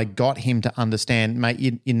 And when I got him to understand, mate,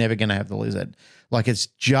 you're never going to have the lizard. Like it's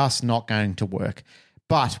just not going to work.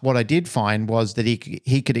 But what I did find was that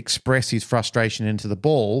he could express his frustration into the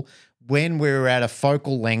ball when we were at a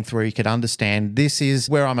focal length where he could understand this is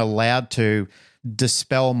where I'm allowed to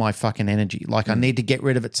dispel my fucking energy. Like I need to get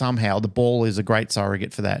rid of it somehow. The ball is a great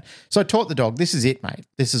surrogate for that. So I taught the dog, this is it, mate.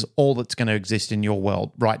 This is all that's going to exist in your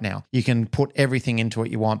world right now. You can put everything into it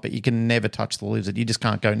you want, but you can never touch the lizard. You just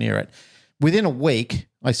can't go near it. Within a week,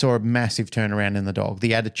 I saw a massive turnaround in the dog.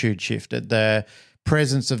 The attitude shifted. The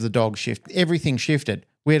presence of the dog shifted. Everything shifted.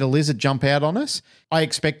 We had a lizard jump out on us. I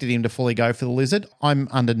expected him to fully go for the lizard. I'm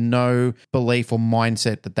under no belief or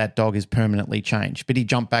mindset that dog is permanently changed. But he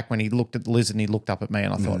jumped back when he looked at the lizard and he looked up at me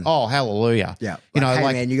and I thought, oh, hallelujah. Yeah. Hey,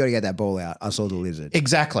 man, you got to get that ball out. I saw the lizard.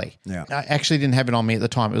 Exactly. Yeah. I actually didn't have it on me at the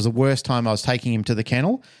time. It was the worst time I was taking him to the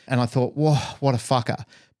kennel and I thought, whoa, what a fucker.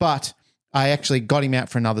 But I actually got him out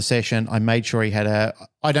for another session. I made sure he had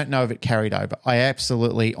I don't know if it carried over. I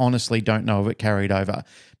absolutely, honestly don't know if it carried over.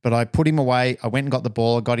 But I put him away. I went and got the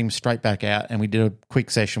ball. I got him straight back out and we did a quick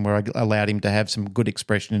session where I allowed him to have some good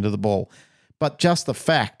expression into the ball. But just the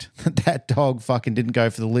fact that dog fucking didn't go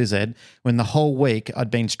for the lizard when the whole week I'd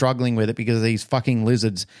been struggling with it because these fucking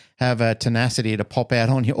lizards have a tenacity to pop out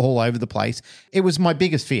on you all over the place. It was my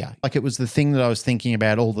biggest fear. Like it was the thing that I was thinking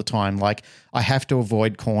about all the time. Like I have to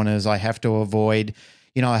avoid corners. I have to avoid,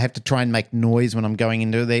 I have to try and make noise when I'm going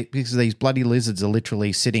into it because these bloody lizards are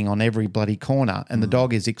literally sitting on every bloody corner and the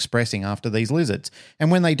dog is expressing after these lizards.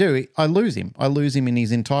 And when they do, I lose him. I lose him in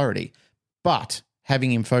his entirety. But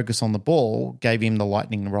having him focus on the ball gave him the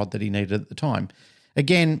lightning rod that he needed at the time.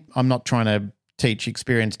 Again, I'm not trying to teach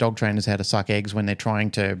experienced dog trainers how to suck eggs when they're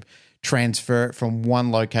trying to transfer it from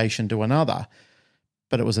one location to another.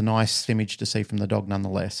 But it was a nice image to see from the dog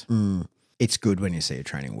nonetheless. It's good when you see a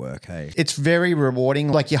training work, hey? It's very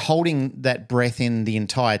rewarding. Like you're holding that breath in the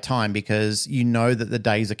entire time because you know that the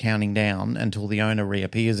days are counting down until the owner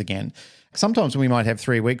reappears again. Sometimes we might have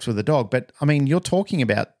 3 weeks with a dog, but I mean, you're talking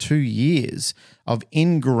about 2 years of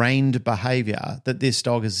ingrained behavior that this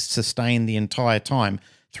dog has sustained the entire time.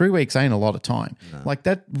 3 weeks ain't a lot of time. No. Like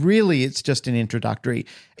that really, it's just an introductory.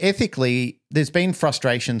 Ethically, there's been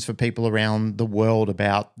frustrations for people around the world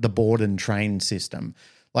about the board and train system.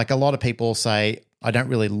 Like a lot of people say, I don't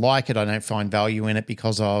really like it. I don't find value in it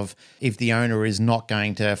because of if the owner is not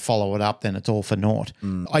going to follow it up, then it's all for naught.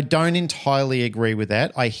 I don't entirely agree with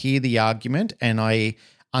that. I hear the argument and I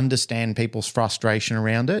understand people's frustration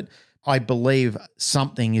around it. I believe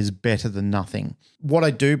something is better than nothing. What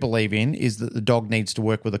I do believe in is that the dog needs to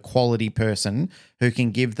work with a quality person who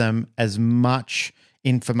can give them as much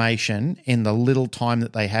information in the little time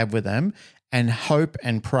that they have with them and hope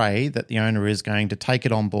and pray that the owner is going to take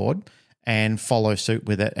it on board and follow suit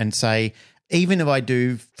with it and say, even if I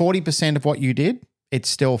do 40% of what you did, it's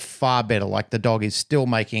still far better. Like the dog is still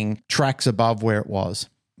making tracks above where it was.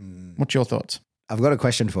 What's your thoughts? I've got a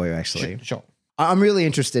question for you, actually. Sure. I'm really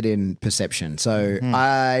interested in perception. So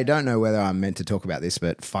I don't know whether I'm meant to talk about this,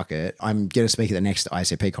 but fuck it. I'm going to speak at the next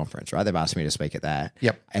ICP conference, right? They've asked me to speak at that.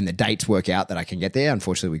 Yep. And the dates work out that I can get there.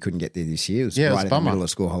 Unfortunately, we couldn't get there this year. It was right in the middle of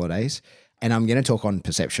school holidays. And I'm going to talk on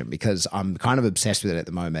perception because I'm kind of obsessed with it at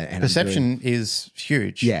the moment. And perception is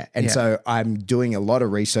huge. Yeah. And so I'm doing a lot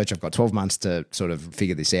of research. I've got 12 months to sort of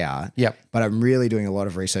figure this out. Yep. But I'm really doing a lot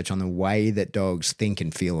of research on the way that dogs think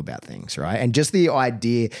and feel about things, right? And just the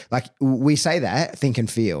idea, like we say that, think and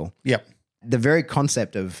feel. Yep. The very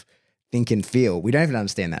concept of think and feel, we don't even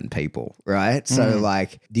understand that in people, right? So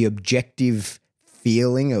like the objective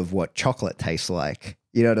feeling of what chocolate tastes like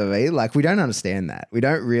You know what I mean? Like, we don't understand that. We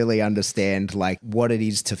don't really understand like what it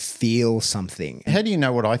is to feel something. How do you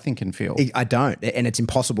know what I think and feel? I don't, and it's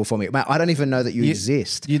impossible for me. I don't even know that you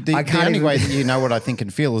exist. The only way that you know what I think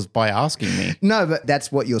and feel is by asking me. No, but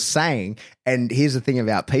that's what you're saying. And here's the thing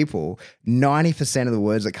about people, 90% of the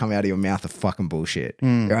words that come out of your mouth are fucking bullshit,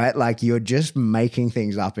 right? Like, you're just making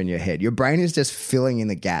things up in your head. Your brain is just filling in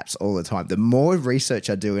the gaps all the time. The more research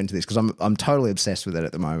I do into this, because I'm totally obsessed with it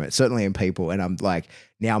at the moment, certainly in people, and I'm like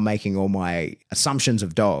now making all my assumptions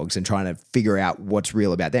of dogs and trying to figure out what's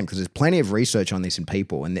real about them, because there's plenty of research on this in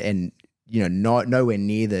people and you know, nowhere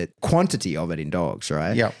near the quantity of it in dogs,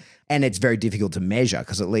 right? Yeah. And it's very difficult to measure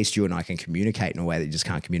because at least you and I can communicate in a way that you just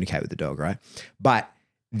can't communicate with the dog, right? But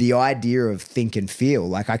the idea of think and feel,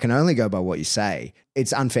 like, I can only go by what you say.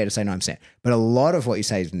 It's unfair to say 9%, but a lot of what you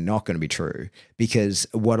say is not going to be true, because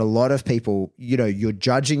what a lot of people, you know, you're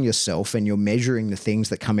judging yourself and you're measuring the things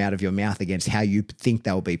that come out of your mouth against how you think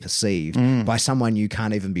they'll be perceived by someone you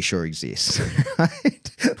can't even be sure exists,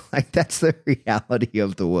 right? Like, that's the reality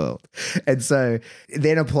of the world. And so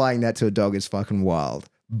then applying that to a dog is fucking wild.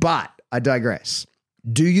 But I digress.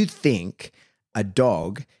 Do you think a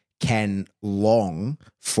dog can long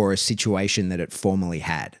for a situation that it formerly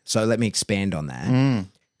had? So let me expand on that.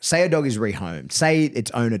 Say a dog is rehomed. Say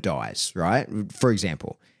its owner dies, right? For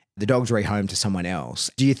example, the dog's rehomed to someone else.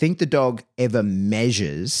 Do you think the dog ever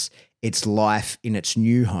measures its life in its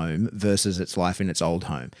new home versus its life in its old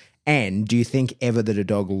home? And do you think ever that a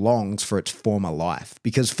dog longs for its former life?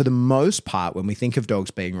 Because for the most part, when we think of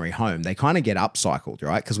dogs being rehomed, they kind of get upcycled,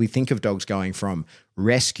 right? Because we think of dogs going from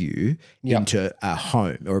rescue into a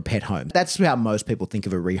home or a pet home. That's how most people think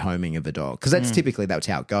of a rehoming of a dog, because that's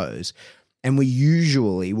how it goes. And we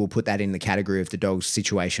usually will put that in the category of the dog's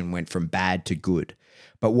situation went from bad to good.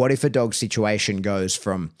 But what if a dog's situation goes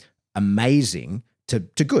from amazing to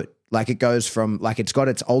good? Like, it goes from, like, it's got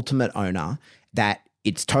its ultimate owner that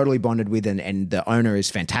it's totally bonded with, and the owner is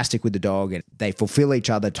fantastic with the dog and they fulfill each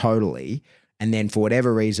other totally. And then for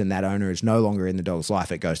whatever reason, that owner is no longer in the dog's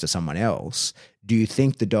life. It goes to someone else. Do you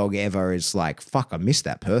think the dog ever is like, fuck, I miss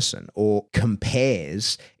that person, or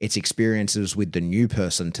compares its experiences with the new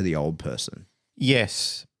person to the old person?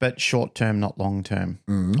 Yes, but short term, not long term.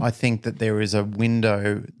 I think that there is a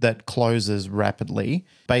window that closes rapidly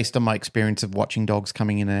based on my experience of watching dogs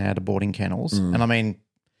coming in and out of boarding kennels. And I mean,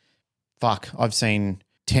 fuck, I've seen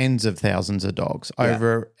tens of thousands of dogs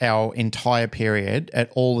over our entire period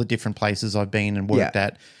at all the different places I've been and worked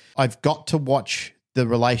at. I've got to watch the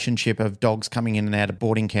relationship of dogs coming in and out of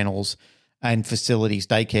boarding kennels and facilities,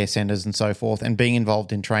 daycare centers and so forth, and being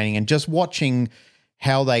involved in training and just watching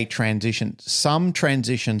how they transition. Some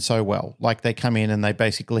transition so well, like they come in and they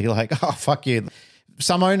basically like, oh, fuck you.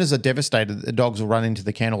 Some owners are devastated that the dogs will run into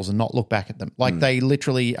the kennels and not look back at them. Like they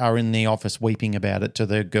literally are in the office weeping about it to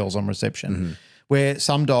the girls on reception, where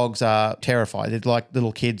some dogs are terrified. They're like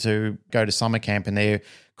little kids who go to summer camp and they're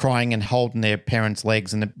crying and holding their parents'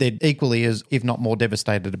 legs, and they're equally as, if not more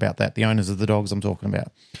devastated about that, the owners of the dogs I'm talking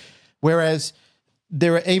about. Whereas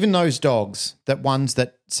there are even those dogs, ones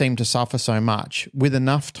that seem to suffer so much, with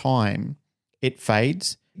enough time, it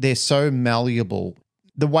fades. They're so malleable.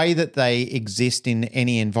 The way that they exist in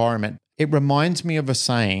any environment, it reminds me of a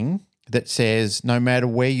saying that says, no matter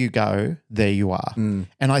where you go, there you are. And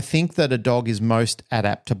I think that a dog is most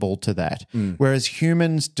adaptable to that. Whereas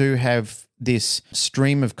humans do have this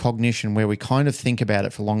stream of cognition where we kind of think about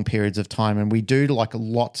it for long periods of time, and we do like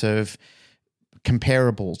lots of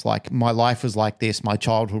comparables, like my life was like this, my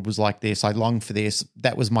childhood was like this, I longed for this,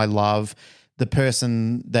 that was my love. The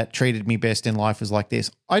person that treated me best in life was like this.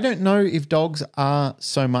 I don't know if dogs are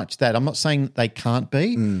so much that. I'm not saying that they can't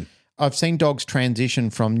be. I've seen dogs transition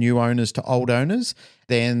from new owners to old owners.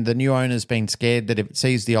 Then the new owner's been scared that if it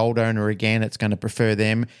sees the old owner again, it's going to prefer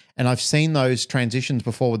them. And I've seen those transitions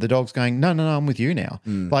before with the dogs going, no, I'm with you now.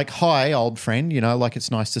 Like, hi, old friend, like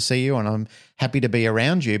it's nice to see you and I'm happy to be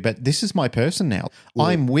around you, but this is my person now.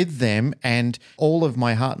 I'm with them and all of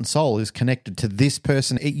my heart and soul is connected to this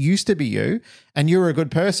person. It used to be you and you're a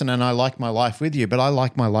good person and I like my life with you, but I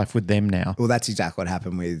like my life with them now. Well, that's exactly what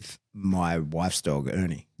happened with my wife's dog,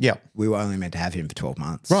 Ernie. Yeah. We were only meant to have him for 12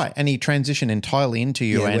 months. Right. And he transitioned entirely into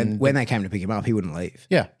you. Yeah, and when they came to pick him up, he wouldn't leave.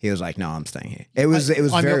 Yeah. He was like, no, I'm staying here. It was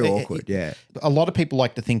very awkward. Yeah. A lot of people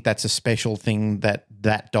like to think that's a special thing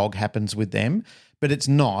that dog happens with them, but it's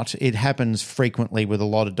not. It happens frequently with a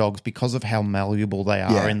lot of dogs because of how malleable they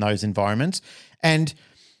are in those environments. And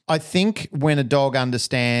I think when a dog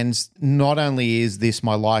understands not only is this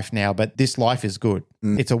my life now, but this life is good.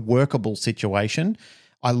 It's a workable situation.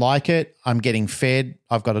 I like it. I'm getting fed.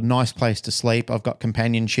 I've got a nice place to sleep. I've got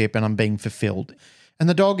companionship and I'm being fulfilled. And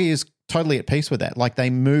the dog is totally at peace with that. Like they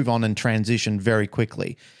move on and transition very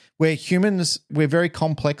quickly. Where humans, we're very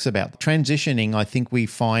complex about transitioning. I think we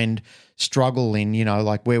find struggle in,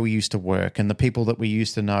 like where we used to work and the people that we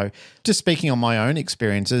used to know. Just speaking on my own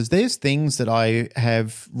experiences, there's things that I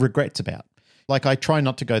have regrets about. Like I try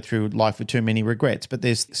not to go through life with too many regrets, but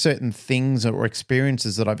there's certain things or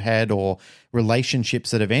experiences that I've had or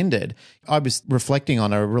relationships that have ended. I was reflecting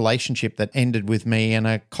on a relationship that ended with me and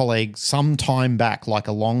a colleague some time back, like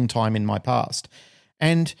a long time in my past.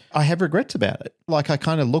 And I have regrets about it. Like I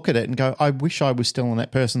kind of look at it and go, I wish I was still in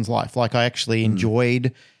that person's life. Like I actually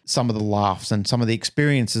enjoyed some of the laughs and some of the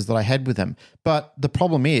experiences that I had with them. But the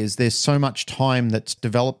problem is there's so much time that's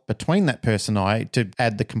developed between that person and I, to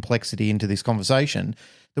add the complexity into this conversation,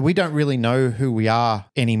 that we don't really know who we are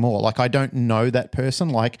anymore. Like I don't know that person.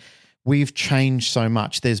 Like we've changed so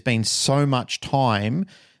much. There's been so much time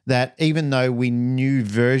that even though we knew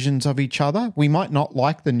versions of each other, we might not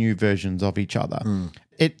like the new versions of each other.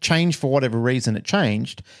 It changed for whatever reason it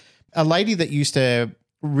changed. A lady that used to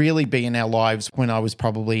really be in our lives when I was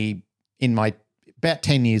probably in my about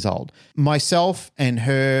 10 years old, myself and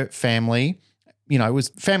her family, it was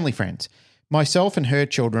family friends. Myself and her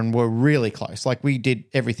children were really close. Like we did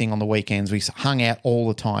everything on the weekends. We hung out all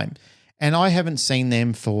the time. And I haven't seen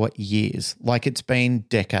them for years. Like it's been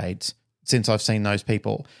decades since I've seen those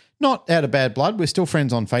people. Not out of bad blood. We're still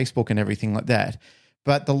friends on Facebook and everything like that.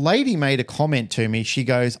 But the lady made a comment to me. She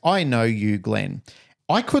goes, I know you, Glenn.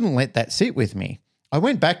 I couldn't let that sit with me. I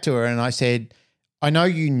went back to her and I said, I know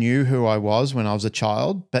you knew who I was when I was a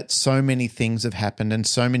child, but so many things have happened and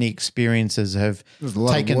so many experiences have There's a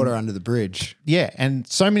lot of water under the bridge. Yeah, and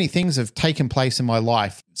so many things have taken place in my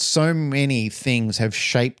life. So many things have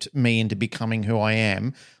shaped me into becoming who I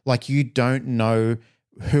am. Like you don't know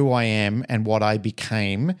who I am and what I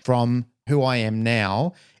became from who I am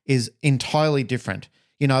now is entirely different.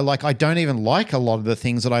 Like I don't even like a lot of the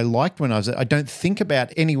things that I liked when I don't think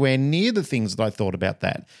about anywhere near the things that I thought about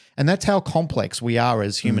that. And that's how complex we are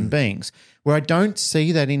as human beings, where I don't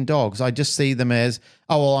see that in dogs. I just see them as,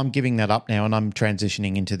 oh, well, I'm giving that up now and I'm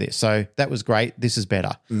transitioning into this. So that was great. This is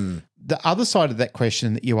better. The other side of that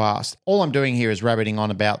question that you asked, all I'm doing here is rabbiting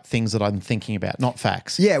on about things that I'm thinking about, not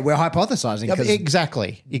facts. Yeah, we're hypothesizing.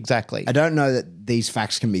 Exactly. I don't know that these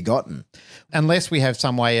facts can be gotten. Unless we have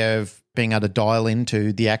some way of being able to dial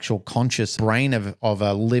into the actual conscious brain of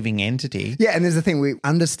a living entity. Yeah, and there's the thing, we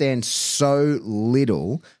understand so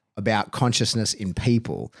little about consciousness in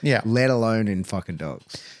people, let alone in fucking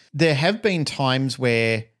dogs. There have been times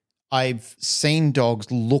where I've seen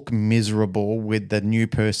dogs look miserable with the new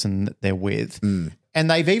person that they're with.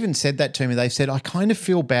 And they've even said that to me. They've said, I kind of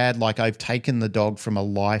feel bad, like I've taken the dog from a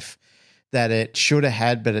life that it should have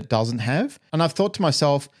had, but it doesn't have. And I've thought to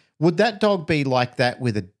myself, would that dog be like that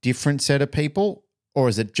with a different set of people, or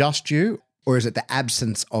is it just you? Or is it the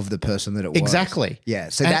absence of the person that it was? Exactly. Yeah.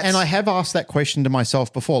 So and I have asked that question to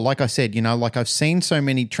myself before. Like I said, like I've seen so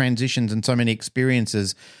many transitions and so many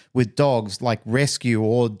experiences with dogs, like rescue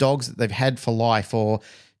or dogs that they've had for life, or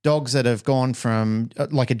dogs that have gone from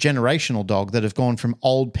like a generational dog that have gone from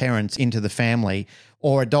old parents into the family,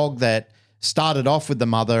 or a dog that started off with the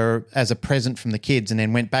mother as a present from the kids and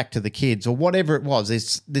then went back to the kids, or whatever it was.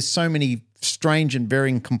 There's so many strange and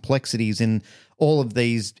varying complexities in all of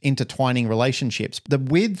these intertwining relationships. The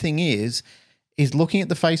weird thing is looking at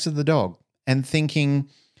the face of the dog and thinking,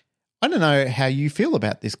 I don't know how you feel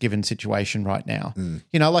about this given situation right now.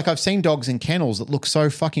 Like I've seen dogs in kennels that look so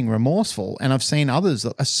fucking remorseful, and I've seen others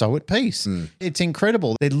that are so at peace. It's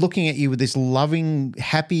incredible. They're looking at you with this loving,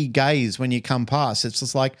 happy gaze when you come past. It's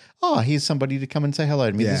just like, oh, here's somebody to come and say hello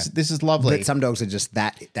to me. Yeah. This is lovely. But some dogs are just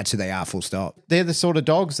that's who they are, full stop. They're the sort of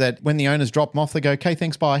dogs that when the owners drop them off, they go, okay,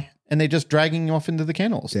 thanks, bye. And they're just dragging you off into the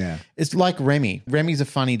kennels. Yeah. It's like Remy. Remy's a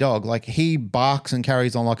funny dog. Like he barks and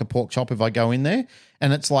carries on like a pork chop if I go in there.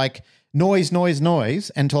 And it's like noise, noise,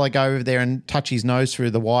 noise until I go over there and touch his nose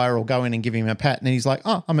through the wire or go in and give him a pat. And he's like,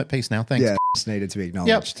 oh, I'm at peace now. Thanks. Yeah, just needed to be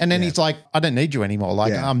acknowledged. Yep. And then he's like, I don't need you anymore.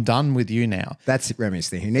 Like I'm done with you now. That's Remy's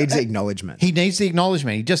thing. He needs the acknowledgement. He needs the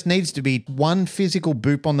acknowledgement. He just needs to be one physical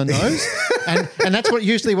boop on the nose. and that's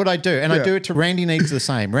usually what I do. And I do it to Randy needs the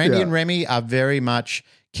same. Randy and Remy are very much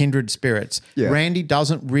kindred spirits. Yeah. Randy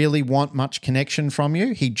doesn't really want much connection from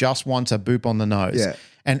you. He just wants a boop on the nose. Yeah.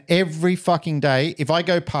 And every fucking day, if I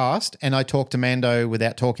go past and I talk to Mando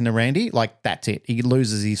without talking to Randy, like that's it. He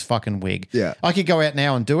loses his fucking wig. Yeah. I could go out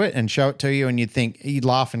now and do it and show it to you and you'd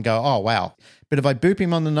laugh and go, oh, wow. But if I boop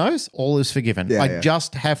him on the nose, all is forgiven. Yeah, I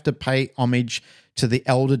just have to pay homage to the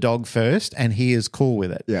elder dog first and he is cool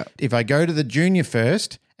with it. Yeah. If I go to the junior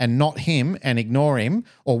first and not him and ignore him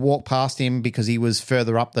or walk past him because he was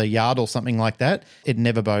further up the yard or something like that, it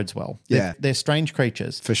never bodes well. Yeah. They're strange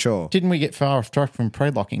creatures. For sure. Didn't we get far off track from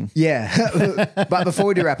pre-locking? Yeah. But before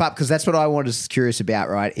we do wrap up, because that's what I was curious about,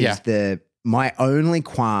 right, is my only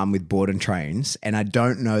qualm with board and trains, and I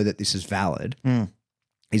don't know that this is valid,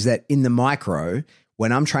 is that in the micro,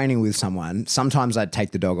 when I'm training with someone, sometimes I take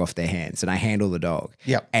the dog off their hands and I handle the dog.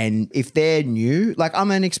 Yep. And if they're new, like I'm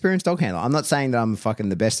an experienced dog handler. I'm not saying that I'm fucking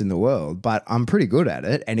the best in the world, but I'm pretty good at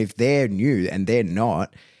it. And if they're new and they're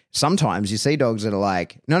not, sometimes you see dogs that are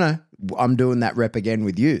like, no, I'm doing that rep again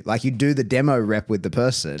with you. Like you do the demo rep with the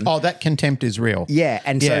person. Oh, that contempt is real. Yeah.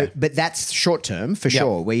 And so, but that's short term for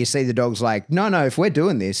sure, where you see the dog's like, no, if we're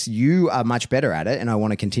doing this, you are much better at it and I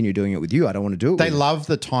want to continue doing it with you. I don't want to do it They with love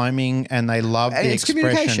the timing and they love the it's expression.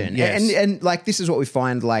 communication. Yes. And like this is what we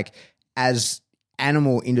find like as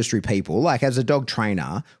animal industry people, like as a dog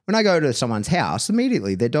trainer, when I go to someone's house,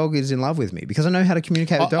 immediately their dog is in love with me because I know how to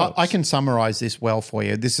communicate with dogs. I can summarize this well for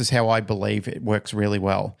you. This is how I believe it works really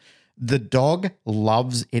well. The dog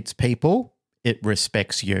loves its people. It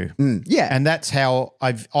respects you. Yeah. And that's how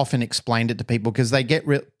I've often explained it to people because they get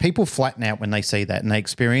people flatten out when they see that and they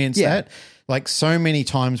experience that. Like so many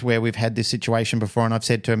times where we've had this situation before and I've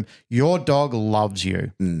said to him, your dog loves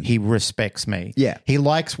you. He respects me. Yeah. He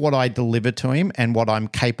likes what I deliver to him and what I'm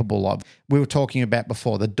capable of. We were talking about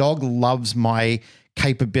before, the dog loves my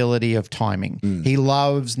capability of timing. He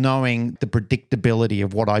loves knowing the predictability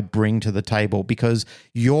of what I bring to the table because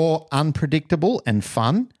you're unpredictable and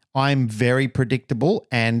fun. I'm very predictable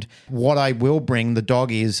and what I will bring, the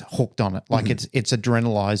dog is hooked on it. Like it's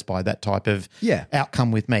adrenalized by that type of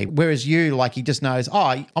outcome with me. Whereas you, like he just knows,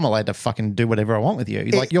 I'm allowed to fucking do whatever I want with you.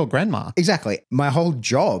 Like your grandma. Exactly. My whole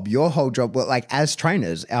job, your whole job, well, like as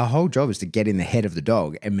trainers, our whole job is to get in the head of the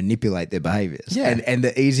dog and manipulate their behaviors. Yeah. And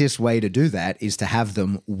the easiest way to do that is to have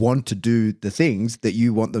them want to do the things that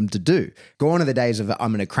you want them to do. Gone are the days of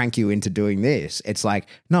I'm going to crank you into doing this. It's like,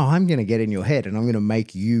 no, I'm going to get in your head and I'm going to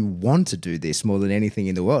make you want to do this more than anything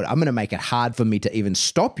in the world. I'm going to make it hard for me to even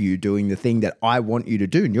stop you doing the thing that I want you to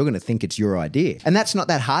do. And you're going to think it's your idea. And that's not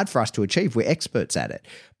that hard for us to achieve. We're experts at it.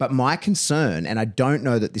 But my concern, and I don't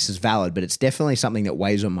know that this is valid, but it's definitely something that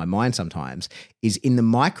weighs on my mind sometimes, is in the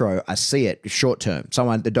micro, I see it short term.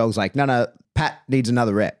 The dog's like, no, Pat needs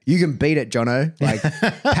another rep. You can beat it, Jono. Like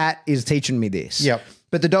Pat is teaching me this. Yep.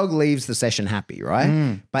 But the dog leaves the session happy,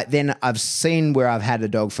 right? But then I've seen where I've had a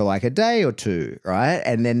dog for like a day or two, right?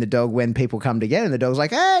 And then the dog, when people come together, the dog's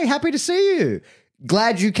like, hey, happy to see you.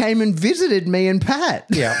 Glad you came and visited me and Pat.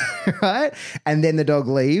 Yeah. Right? And then the dog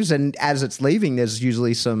leaves. And as it's leaving, there's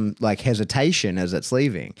usually some like hesitation as it's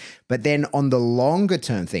leaving. But then on the longer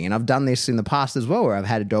term thing, and I've done this in the past as well, where I've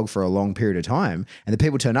had a dog for a long period of time and the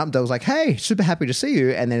people turn up, the dog's like, hey, super happy to see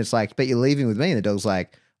you. And then it's like, but you're leaving with me. And the dog's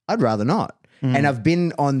like, I'd rather not. And I've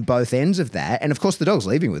been on both ends of that. And of course, the dog's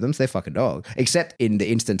leaving with them. It's their fucking dog. Except in the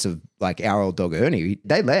instance of like our old dog, Ernie,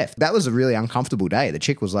 they left. That was a really uncomfortable day. The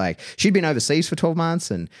chick was like, she'd been overseas for 12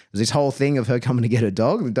 months and there was this whole thing of her coming to get her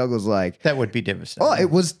dog. And the dog was like, that would be devastating. Oh,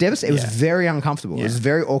 it was devastating. It was very uncomfortable. It was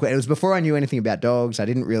very awkward. It was before I knew anything about dogs. I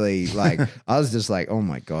didn't really like, I was just like, oh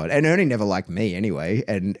my God. And Ernie never liked me anyway.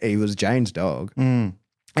 And he was Jane's dog.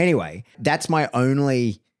 Anyway, that's my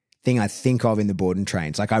only thing I think of in the board and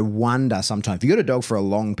trains. Like I wonder sometimes if you got a dog for a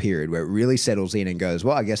long period where it really settles in and goes,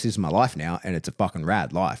 well, I guess this is my life now and it's a fucking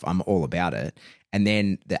rad life. I'm all about it. And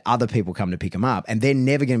then the other people come to pick them up and they're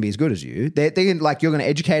never going to be as good as you. They're like, you're going to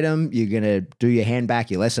educate them. You're going to do your hand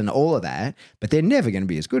back, your lesson, all of that. But they're never going to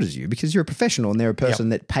be as good as you because you're a professional and they're a person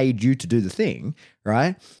that paid you to do the thing,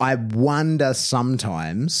 right? I wonder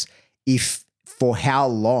sometimes if for how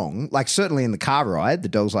long, like certainly in the car ride, the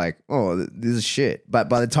dog's like, oh, this is shit. But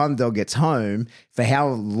by the time the dog gets home, for how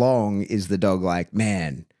long is the dog like,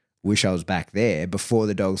 man, wish I was back there, before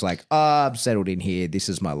the dog's like, oh, I'm settled in here. This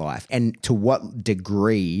is my life. And to what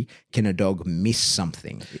degree can a dog miss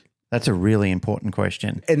something? That's a really important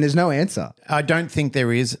question. And there's no answer. I don't think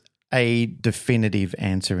there is a definitive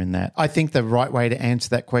answer in that. I think the right way to answer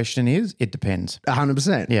that question is it depends.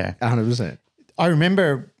 100%. Yeah. 100%. I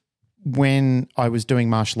remember when I was doing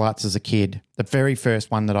martial arts as a kid, the very first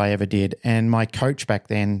one that I ever did, and my coach back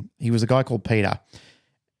then, he was a guy called Peter,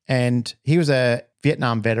 and he was a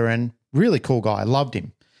Vietnam veteran, really cool guy. I loved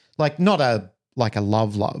him. Like not a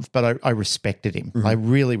love, but I respected him. I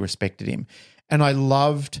really respected him. And I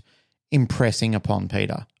loved impressing upon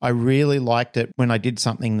Peter. I really liked it when I did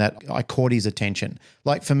something that I caught his attention.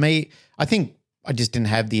 Like for me, I think I just didn't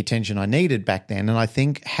have the attention I needed back then. And I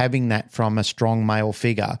think having that from a strong male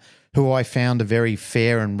figure who I found a very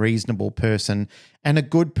fair and reasonable person and a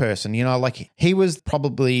good person, you know, like he was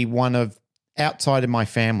probably one of outside of my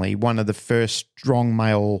family, one of the first strong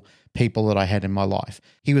male people that I had in my life.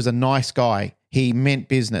 He was a nice guy. He meant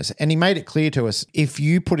business. And he made it clear to us, if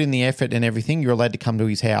you put in the effort and everything, you're allowed to come to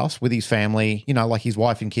his house with his family, like his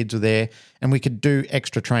wife and kids were there, and we could do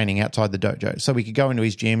extra training outside the dojo. So we could go into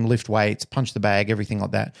his gym, lift weights, punch the bag, everything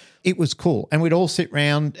like that. It was cool. And we'd all sit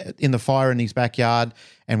around in the fire in his backyard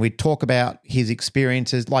and we'd talk about his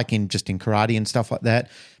experiences, like in karate and stuff like that.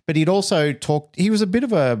 But he'd also he was a bit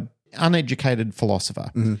of a uneducated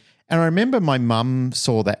philosopher. Mm-hmm. And I remember my mum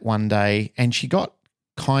saw that one day and she got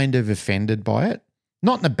kind of offended by it.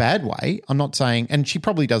 Not in a bad way. I'm not saying, and she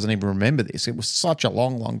probably doesn't even remember this. It was such a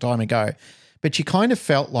long, long time ago. But she kind of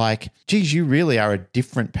felt like, geez, you really are a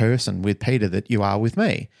different person with Peter that you are with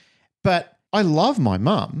me. But I love my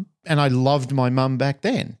mum and I loved my mum back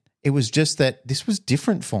then. It was just that this was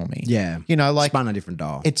different for me. Yeah. Spun a different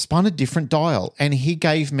dial. It spun a different dial. And he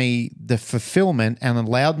gave me the fulfillment and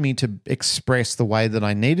allowed me to express the way that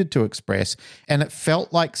I needed to express. And it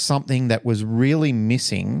felt like something that was really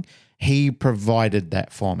missing. He provided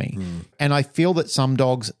that for me. And I feel that some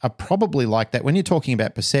dogs are probably like that. When you're talking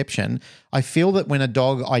about perception, I feel that when a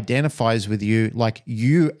dog identifies with you, like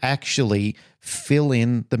you actually fill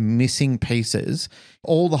in the missing pieces,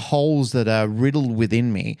 all the holes that are riddled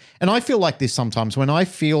within me. And I feel like this sometimes when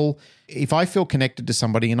if I feel connected to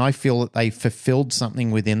somebody and I feel that they fulfilled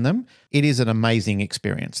something within them, it is an amazing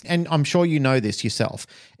experience. And I'm sure you know this yourself.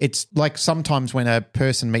 It's like sometimes when a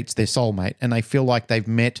person meets their soulmate and they feel like they've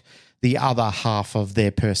met the other half of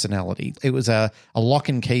their personality. It was a lock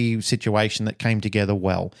and key situation that came together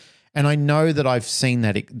well. And I know that I've seen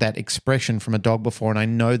that expression from a dog before, and I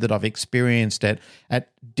know that I've experienced it at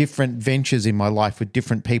different ventures in my life with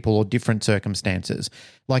different people or different circumstances.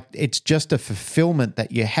 Like it's just a fulfillment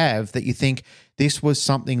that you have that you think this was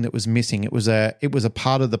something that was missing. It was a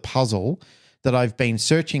part of the puzzle that I've been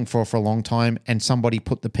searching for a long time, and somebody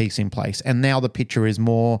put the piece in place. And now the picture is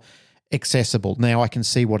more accessible. Now I can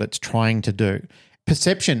see what it's trying to do.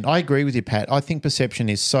 Perception, I agree with you, Pat. I think perception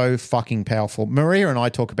is so fucking powerful. Maria and I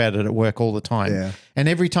talk about it at work all the time. Yeah. And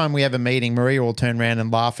every time we have a meeting, Maria will turn around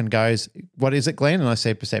and laugh and goes, "What is it, Glenn?" And I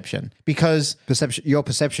say perception. Because your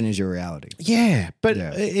perception is your reality. Yeah, but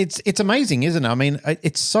it's amazing, isn't it? I mean,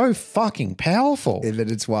 it's so fucking powerful.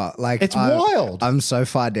 It's wild. It's wild. I'm so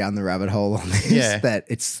far down the rabbit hole on this that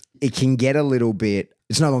it can get a little bit.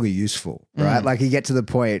 It's no longer useful, right? Like you get to the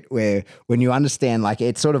point where when you understand, like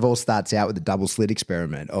it sort of all starts out with the double slit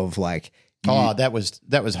experiment of like. That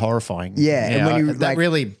was horrifying. Yeah. And when that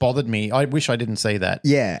really bothered me. I wish I didn't see that.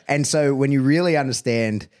 Yeah. And so when you really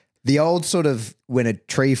understand the old sort of when a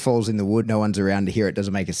tree falls in the wood, no one's around to hear it,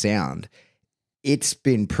 doesn't make a sound. It's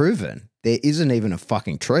been proven there isn't even a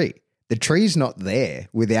fucking tree. The tree's not there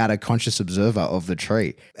without a conscious observer of the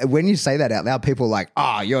tree. When you say that out loud, people are like,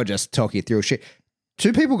 you're just talking through shit.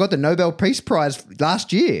 2 people got the Nobel Peace Prize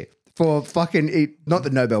last year for not the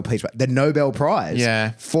Nobel Peace Prize, the Nobel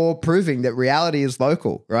Prize for proving that reality is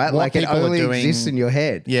local, right? Like it only exists in your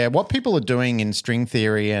head. Yeah, what people are doing in string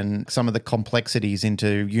theory and some of the complexities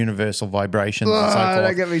into universal vibrations and so forth.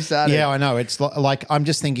 Don't get me started. Yeah, I know. It's like I'm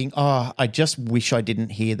just thinking, I just wish I didn't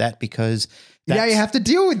hear that because now you have to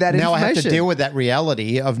deal with that information. Now I have to deal with that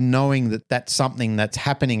reality of knowing that that's something that's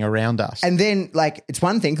happening around us. And then, like, it's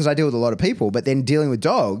one thing because I deal with a lot of people, but then dealing with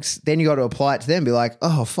dogs, then you got to apply it to them and be like,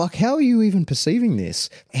 oh, fuck, how are you even perceiving this?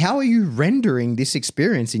 How are you rendering this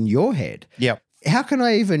experience in your head? Yep. How can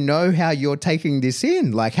I even know how you're taking this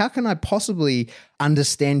in? Like, how can I possibly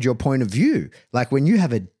understand your point of view? Like, when you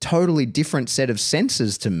have a totally different set of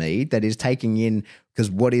senses to me that is taking in, because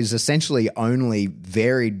what is essentially only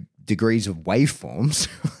varied degrees of waveforms,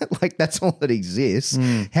 like that's all that exists.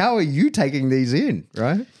 How are you taking these in,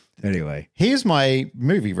 right? Anyway. Here's my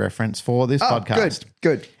movie reference for this podcast.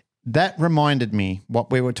 Good. That reminded me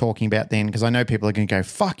what we were talking about then, because I know people are going to go,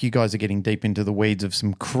 fuck, you guys are getting deep into the weeds of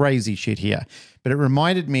some crazy shit here. But it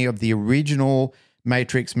reminded me of the original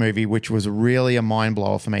Matrix movie, which was really a mind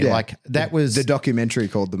blower for me. Yeah. Like that was the documentary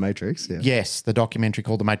called The Matrix. Yeah. Yes, the documentary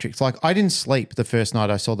called The Matrix. Like I didn't sleep the first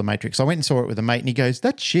night I saw The Matrix. I went and saw it with a mate and he goes,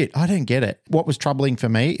 "That's shit. I don't get it." What was troubling for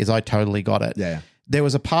me is I totally got it. Yeah. There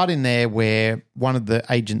was a part in there where one of the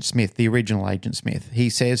Agent Smith, the original Agent Smith,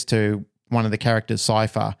 he says to one of the characters,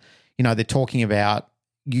 Cypher, they're talking about,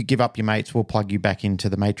 you give up your mates, we'll plug you back into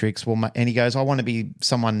the Matrix. And he goes, I want to be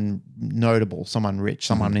someone notable, someone rich,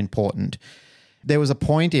 someone important. There was a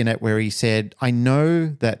point in it where he said, I know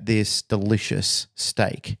that this delicious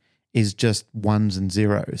steak is just ones and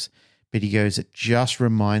zeros, but he goes, it just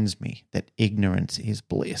reminds me that ignorance is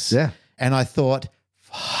bliss. Yeah. And I thought,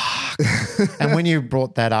 fuck, And when you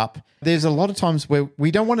brought that up, there's a lot of times where we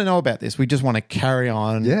don't want to know about this. We just want to carry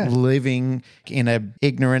on living in an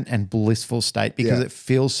ignorant and blissful state because it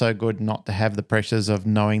feels so good not to have the pressures of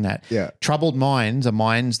knowing that. Yeah. Troubled minds are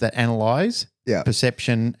minds that analyze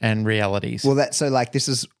perception and realities. Well, this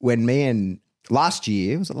is when me and last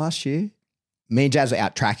year, me and Jazz were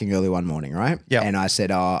out tracking early one morning, right? Yeah. And I said,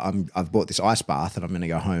 I've bought this ice bath and I'm going to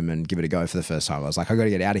go home and give it a go for the first time. I was like, I got to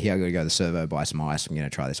get out of here. I got to go to the servo, buy some ice. I'm going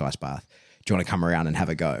to try this ice bath. Do you want to come around and have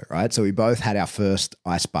a go, right? So we both had our first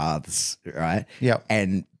ice baths, right? Yeah.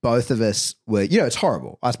 And both of us were, it's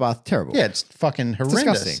horrible. Ice bath, terrible. Yeah, it's fucking horrendous.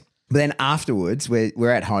 Disgusting. But then afterwards,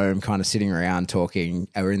 we're at home kind of sitting around talking.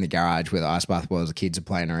 We're in the garage where the ice bath was. The kids are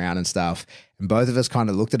playing around and stuff. And both of us kind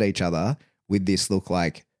of looked at each other with this look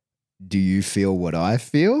like, do you feel what I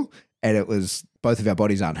feel? And it was both of our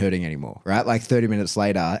bodies aren't hurting anymore, right? Like 30 minutes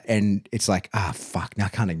later, and it's like, fuck, now I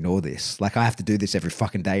can't ignore this. Like I have to do this every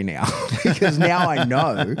fucking day now because now I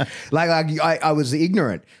know. Like I was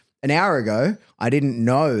ignorant. An hour ago, I didn't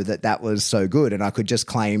know that was so good, and I could just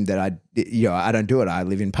claim that I don't do it. I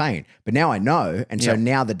live in pain, but now I know, and so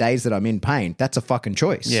now the days that I'm in pain, that's a fucking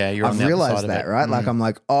choice. Yeah, I've realized that, right? Like I'm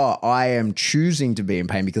like, I am choosing to be in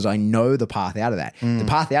pain because I know the path out of that. The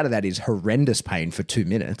path out of that is horrendous pain for 2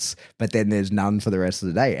 minutes, but then there's none for the rest of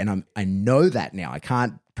the day, and I know that now. I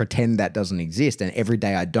can't pretend that doesn't exist, and every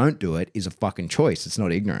day I don't do it is a fucking choice. It's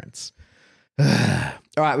not ignorance.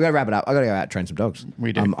 All right, we got to wrap it up. I got to go out and train some dogs.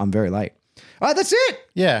 We do. I'm very late. All right, that's it.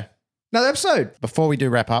 Yeah. Another episode. Before we do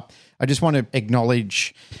wrap up, I just want to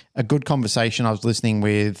acknowledge a good conversation. I was listening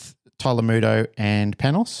with Tyler Mudo and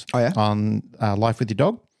Panos on Life with Your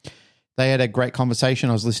Dog. They had a great conversation.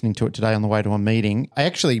 I was listening to it today on the way to a meeting. I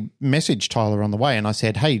actually messaged Tyler on the way and I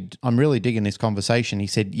said, hey, I'm really digging this conversation. He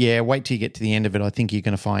said, yeah, wait till you get to the end of it. I think you're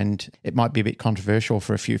going to find it might be a bit controversial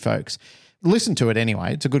for a few folks. Listen to it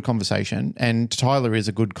anyway. It's a good conversation. And Tyler is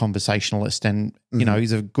a good conversationalist and,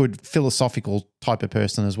 he's a good philosophical type of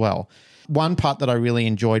person as well. One part that I really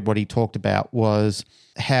enjoyed what he talked about was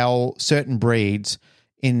how certain breeds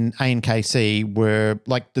in ANKC were,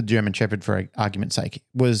 like the German Shepherd for argument's sake,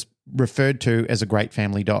 was referred to as a great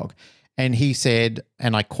family dog. And he said,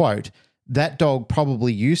 and I quote, that dog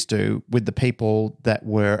probably used to with the people that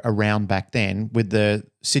were around back then, with the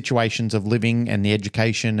situations of living and the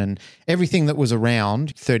education and everything that was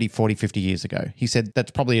around 30, 40, 50 years ago. He said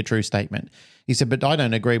that's probably a true statement. He said, but I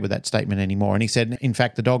don't agree with that statement anymore. And he said, in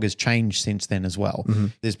fact, the dog has changed since then as well. Mm-hmm.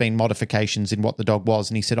 There's been modifications in what the dog was.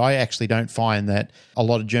 And he said, I actually don't find that a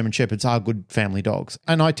lot of German Shepherds are good family dogs.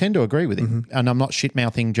 And I tend to agree with him. Mm-hmm. And I'm not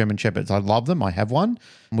shit-mouthing German Shepherds. I love them. I have one.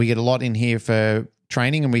 We get a lot in here for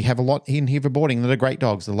training and we have a lot in here for boarding that are great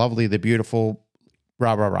dogs. They're lovely. They're beautiful.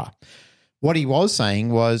 Rah, rah, rah. What he was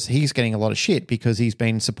saying was he's getting a lot of shit because he's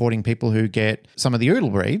been supporting people who get some of the Oodle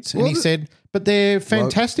breeds. And he said, but they're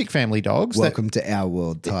fantastic family dogs. Welcome to our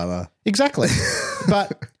world, Tyler. Exactly.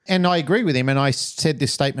 And I agree with him. And I said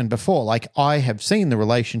this statement before, like I have seen the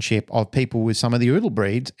relationship of people with some of the Oodle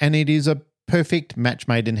breeds and it is a perfect match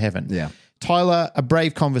made in heaven. Yeah. Tyler, a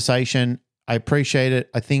brave conversation. I appreciate it.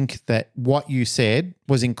 I think that what you said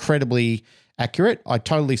was incredibly accurate. I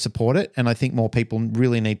totally support it. And I think more people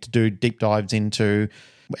really need to do deep dives into,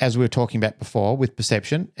 as we were talking about before, with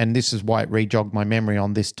perception. And this is why it rejogged my memory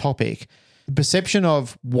on this topic. The perception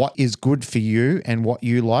of what is good for you and what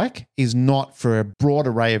you like is not for a broad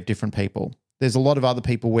array of different people. There's a lot of other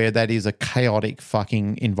people where that is a chaotic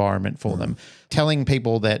fucking environment for them. Telling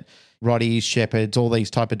people that Rotties, Shepherds, all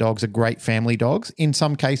these type of dogs are great family dogs. In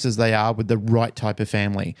some cases, they are with the right type of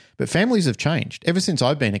family. But families have changed. Ever since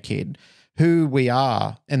I've been a kid, who we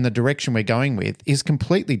are and the direction we're going with is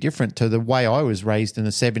completely different to the way I was raised in the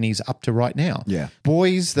 70s up to right now. Yeah.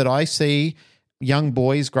 Boys that I see, young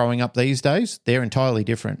boys growing up these days, they're entirely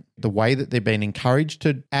different. The way that they're being encouraged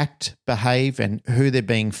to act, behave, and who they're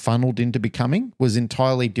being funneled into becoming was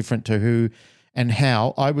entirely different to who and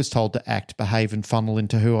how I was told to act, behave, and funnel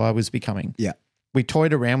into who I was becoming. Yeah. We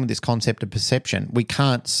toyed around with this concept of perception. We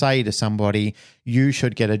can't say to somebody, you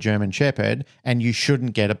should get a German Shepherd and you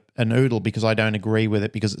shouldn't get an Oodle because I don't agree with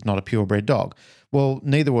it because it's not a purebred dog. Well,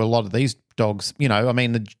 neither were a lot of these dogs. I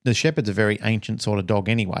mean, the Shepherd's a very ancient sort of dog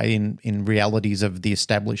anyway in realities of the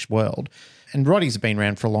established world. And Rotties have been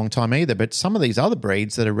around for a long time either, but some of these other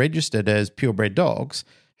breeds that are registered as purebred dogs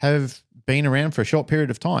have been around for a short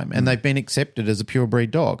period of time and they've been accepted as a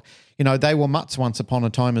purebred dog. They were mutts once upon a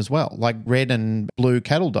time as well. Like red and blue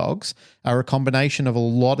cattle dogs are a combination of a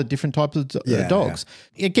lot of different types of dogs.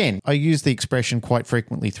 Yeah. Again, I use the expression quite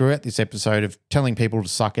frequently throughout this episode of telling people to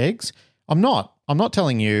suck eggs. I'm not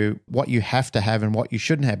telling you what you have to have and what you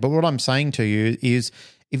shouldn't have. But what I'm saying to you is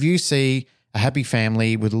if you see a happy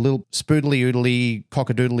family with a little spoodly-oodly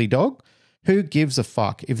cockadoodly dog. Who gives a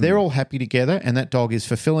fuck? If they're all happy together and that dog is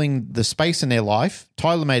fulfilling the space in their life,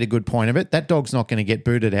 Tyler made a good point of it. That dog's not going to get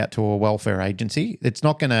booted out to a welfare agency. It's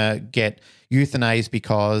not going to get euthanized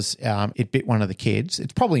because it bit one of the kids.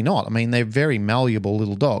 It's probably not. I mean, they're very malleable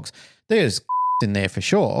little dogs. There's in there for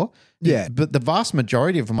sure. Yeah. But the vast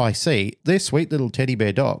majority of them I see, they're sweet little teddy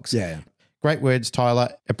bear dogs. Yeah. Great words, Tyler.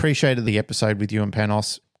 Appreciated the episode with you and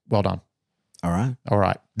Panos. Well done. All right. All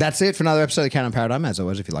right. That's it for another episode of Canine Paradigm. As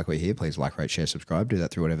always, if you like what you hear, please like, rate, share, subscribe. Do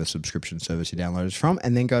that through whatever subscription service you download us from,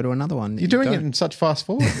 and then go to another one. You're doing it in such fast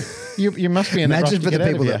forward. You must be in Imagine a rush to for the get out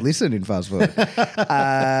people of that here. listen in fast forward.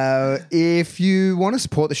 If you want to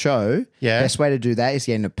support the show, best way to do that is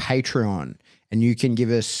get into Patreon. And you can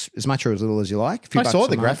give us as much or as little as you like. I saw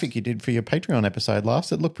the graphic you did for your Patreon episode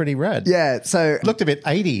last. It looked pretty rad. Yeah, so It looked a bit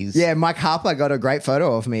 80s. yeah, Mike Harper got a great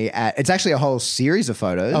photo of me at. It's actually a whole series of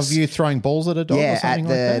photos Of you throwing balls at a dog or Yeah, something at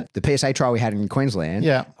like that? the PSA trial we had in Queensland.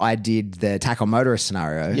 Yeah. I did the tackle motorist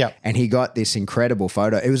scenario. Yep. And he got this incredible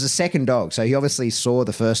photo. It was a second dog, so he obviously saw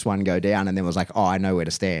the first one go down and then was like, "Oh, I know where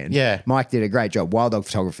to stand." Yeah. Mike did a great job. Wild dog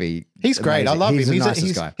photography. He's great. I amazing. love He's him. the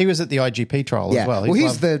nicest guy. He was at the IGP trial Yeah. as well. Well,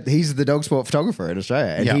 he's the dog sport photographer in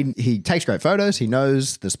Australia. And Yeah. he takes great photos. He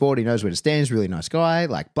knows the sport. He knows where to stand. He's a really nice guy.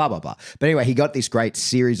 Like, blah, blah, blah. But anyway, he got this great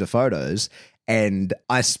series of photos. And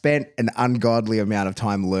I spent an ungodly amount of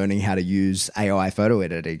time learning how to use AI photo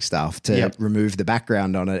editing stuff to remove the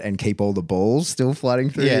background on it and keep all the balls still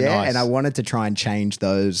floating through the air. nice. And I wanted to try and change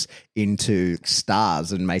those into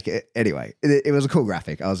stars and make it. Anyway, it was a cool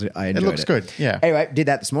graphic. I enjoyed it. It looks good. Yeah. Anyway, did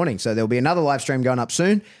that this morning. So there'll be another live stream going up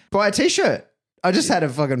soon. Buy a t-shirt. I just had a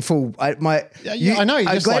fucking full. I know. You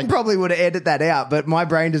just Glenn like- probably would have edited that out, but my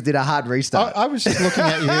brain just did a hard restart. I was just looking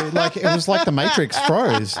at you like it was like the Matrix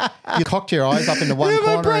froze. You cocked your eyes up into one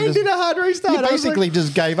corner. my brain and did a hard restart. you I was basically like,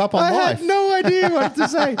 just gave up on I life. had no idea what to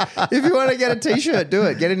say. If you want to get a t-shirt, do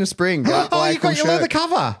it. Get into spring. Oh, you got your leather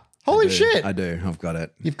cover. Holy shit. I do. I've got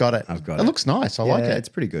it. You've got it. I've got it. it. It looks nice. I like it. It's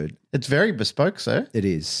pretty good. It's very bespoke, sir. It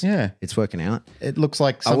is. Yeah. It's working out. It looks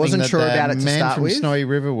like something wasn't that sure the about it to man start from with. Snowy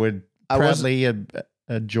River would proudly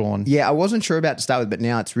adorn. Yeah, I wasn't sure about to start with, but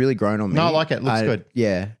now it's really grown on me. No, I like it. It looks good.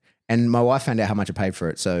 Yeah. And my wife found out how much I paid for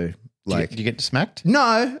it. So, Did you get smacked?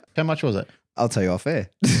 no, How much was it? I'll tell you off air.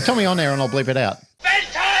 Tell me on there and I'll bleep it out.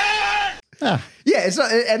 Ah, Yeah, it's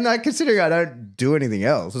not, and like, considering I don't do anything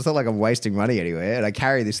else, it's not like I'm wasting money anywhere. And I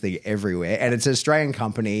carry this thing everywhere. And it's an Australian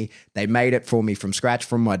company. They made it for me from scratch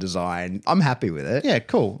from my design. I'm happy with it. yeah,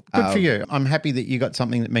 cool. Good for you. I'm happy that you got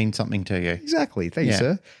something that means something to you. Exactly. Thank you, Yeah.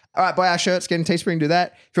 sir. All right, buy our shirts, get in Teespring, do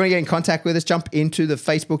that. If you want to get in contact with us, jump into the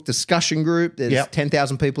Facebook discussion group. There's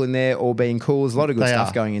 10,000 people in there all being cool. There's a lot of good They stuff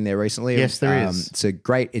are. going in there recently. Yes, there is. It's a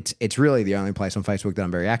great, it's really the only place on Facebook that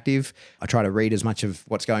I'm very active. I try to read as much of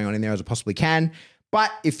what's going on in there as I possibly can.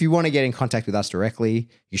 But if you want to get in contact with us directly,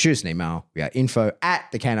 you shoot us an email. We are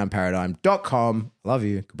info@thecanineparadigm.com. Love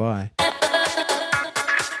you. Goodbye.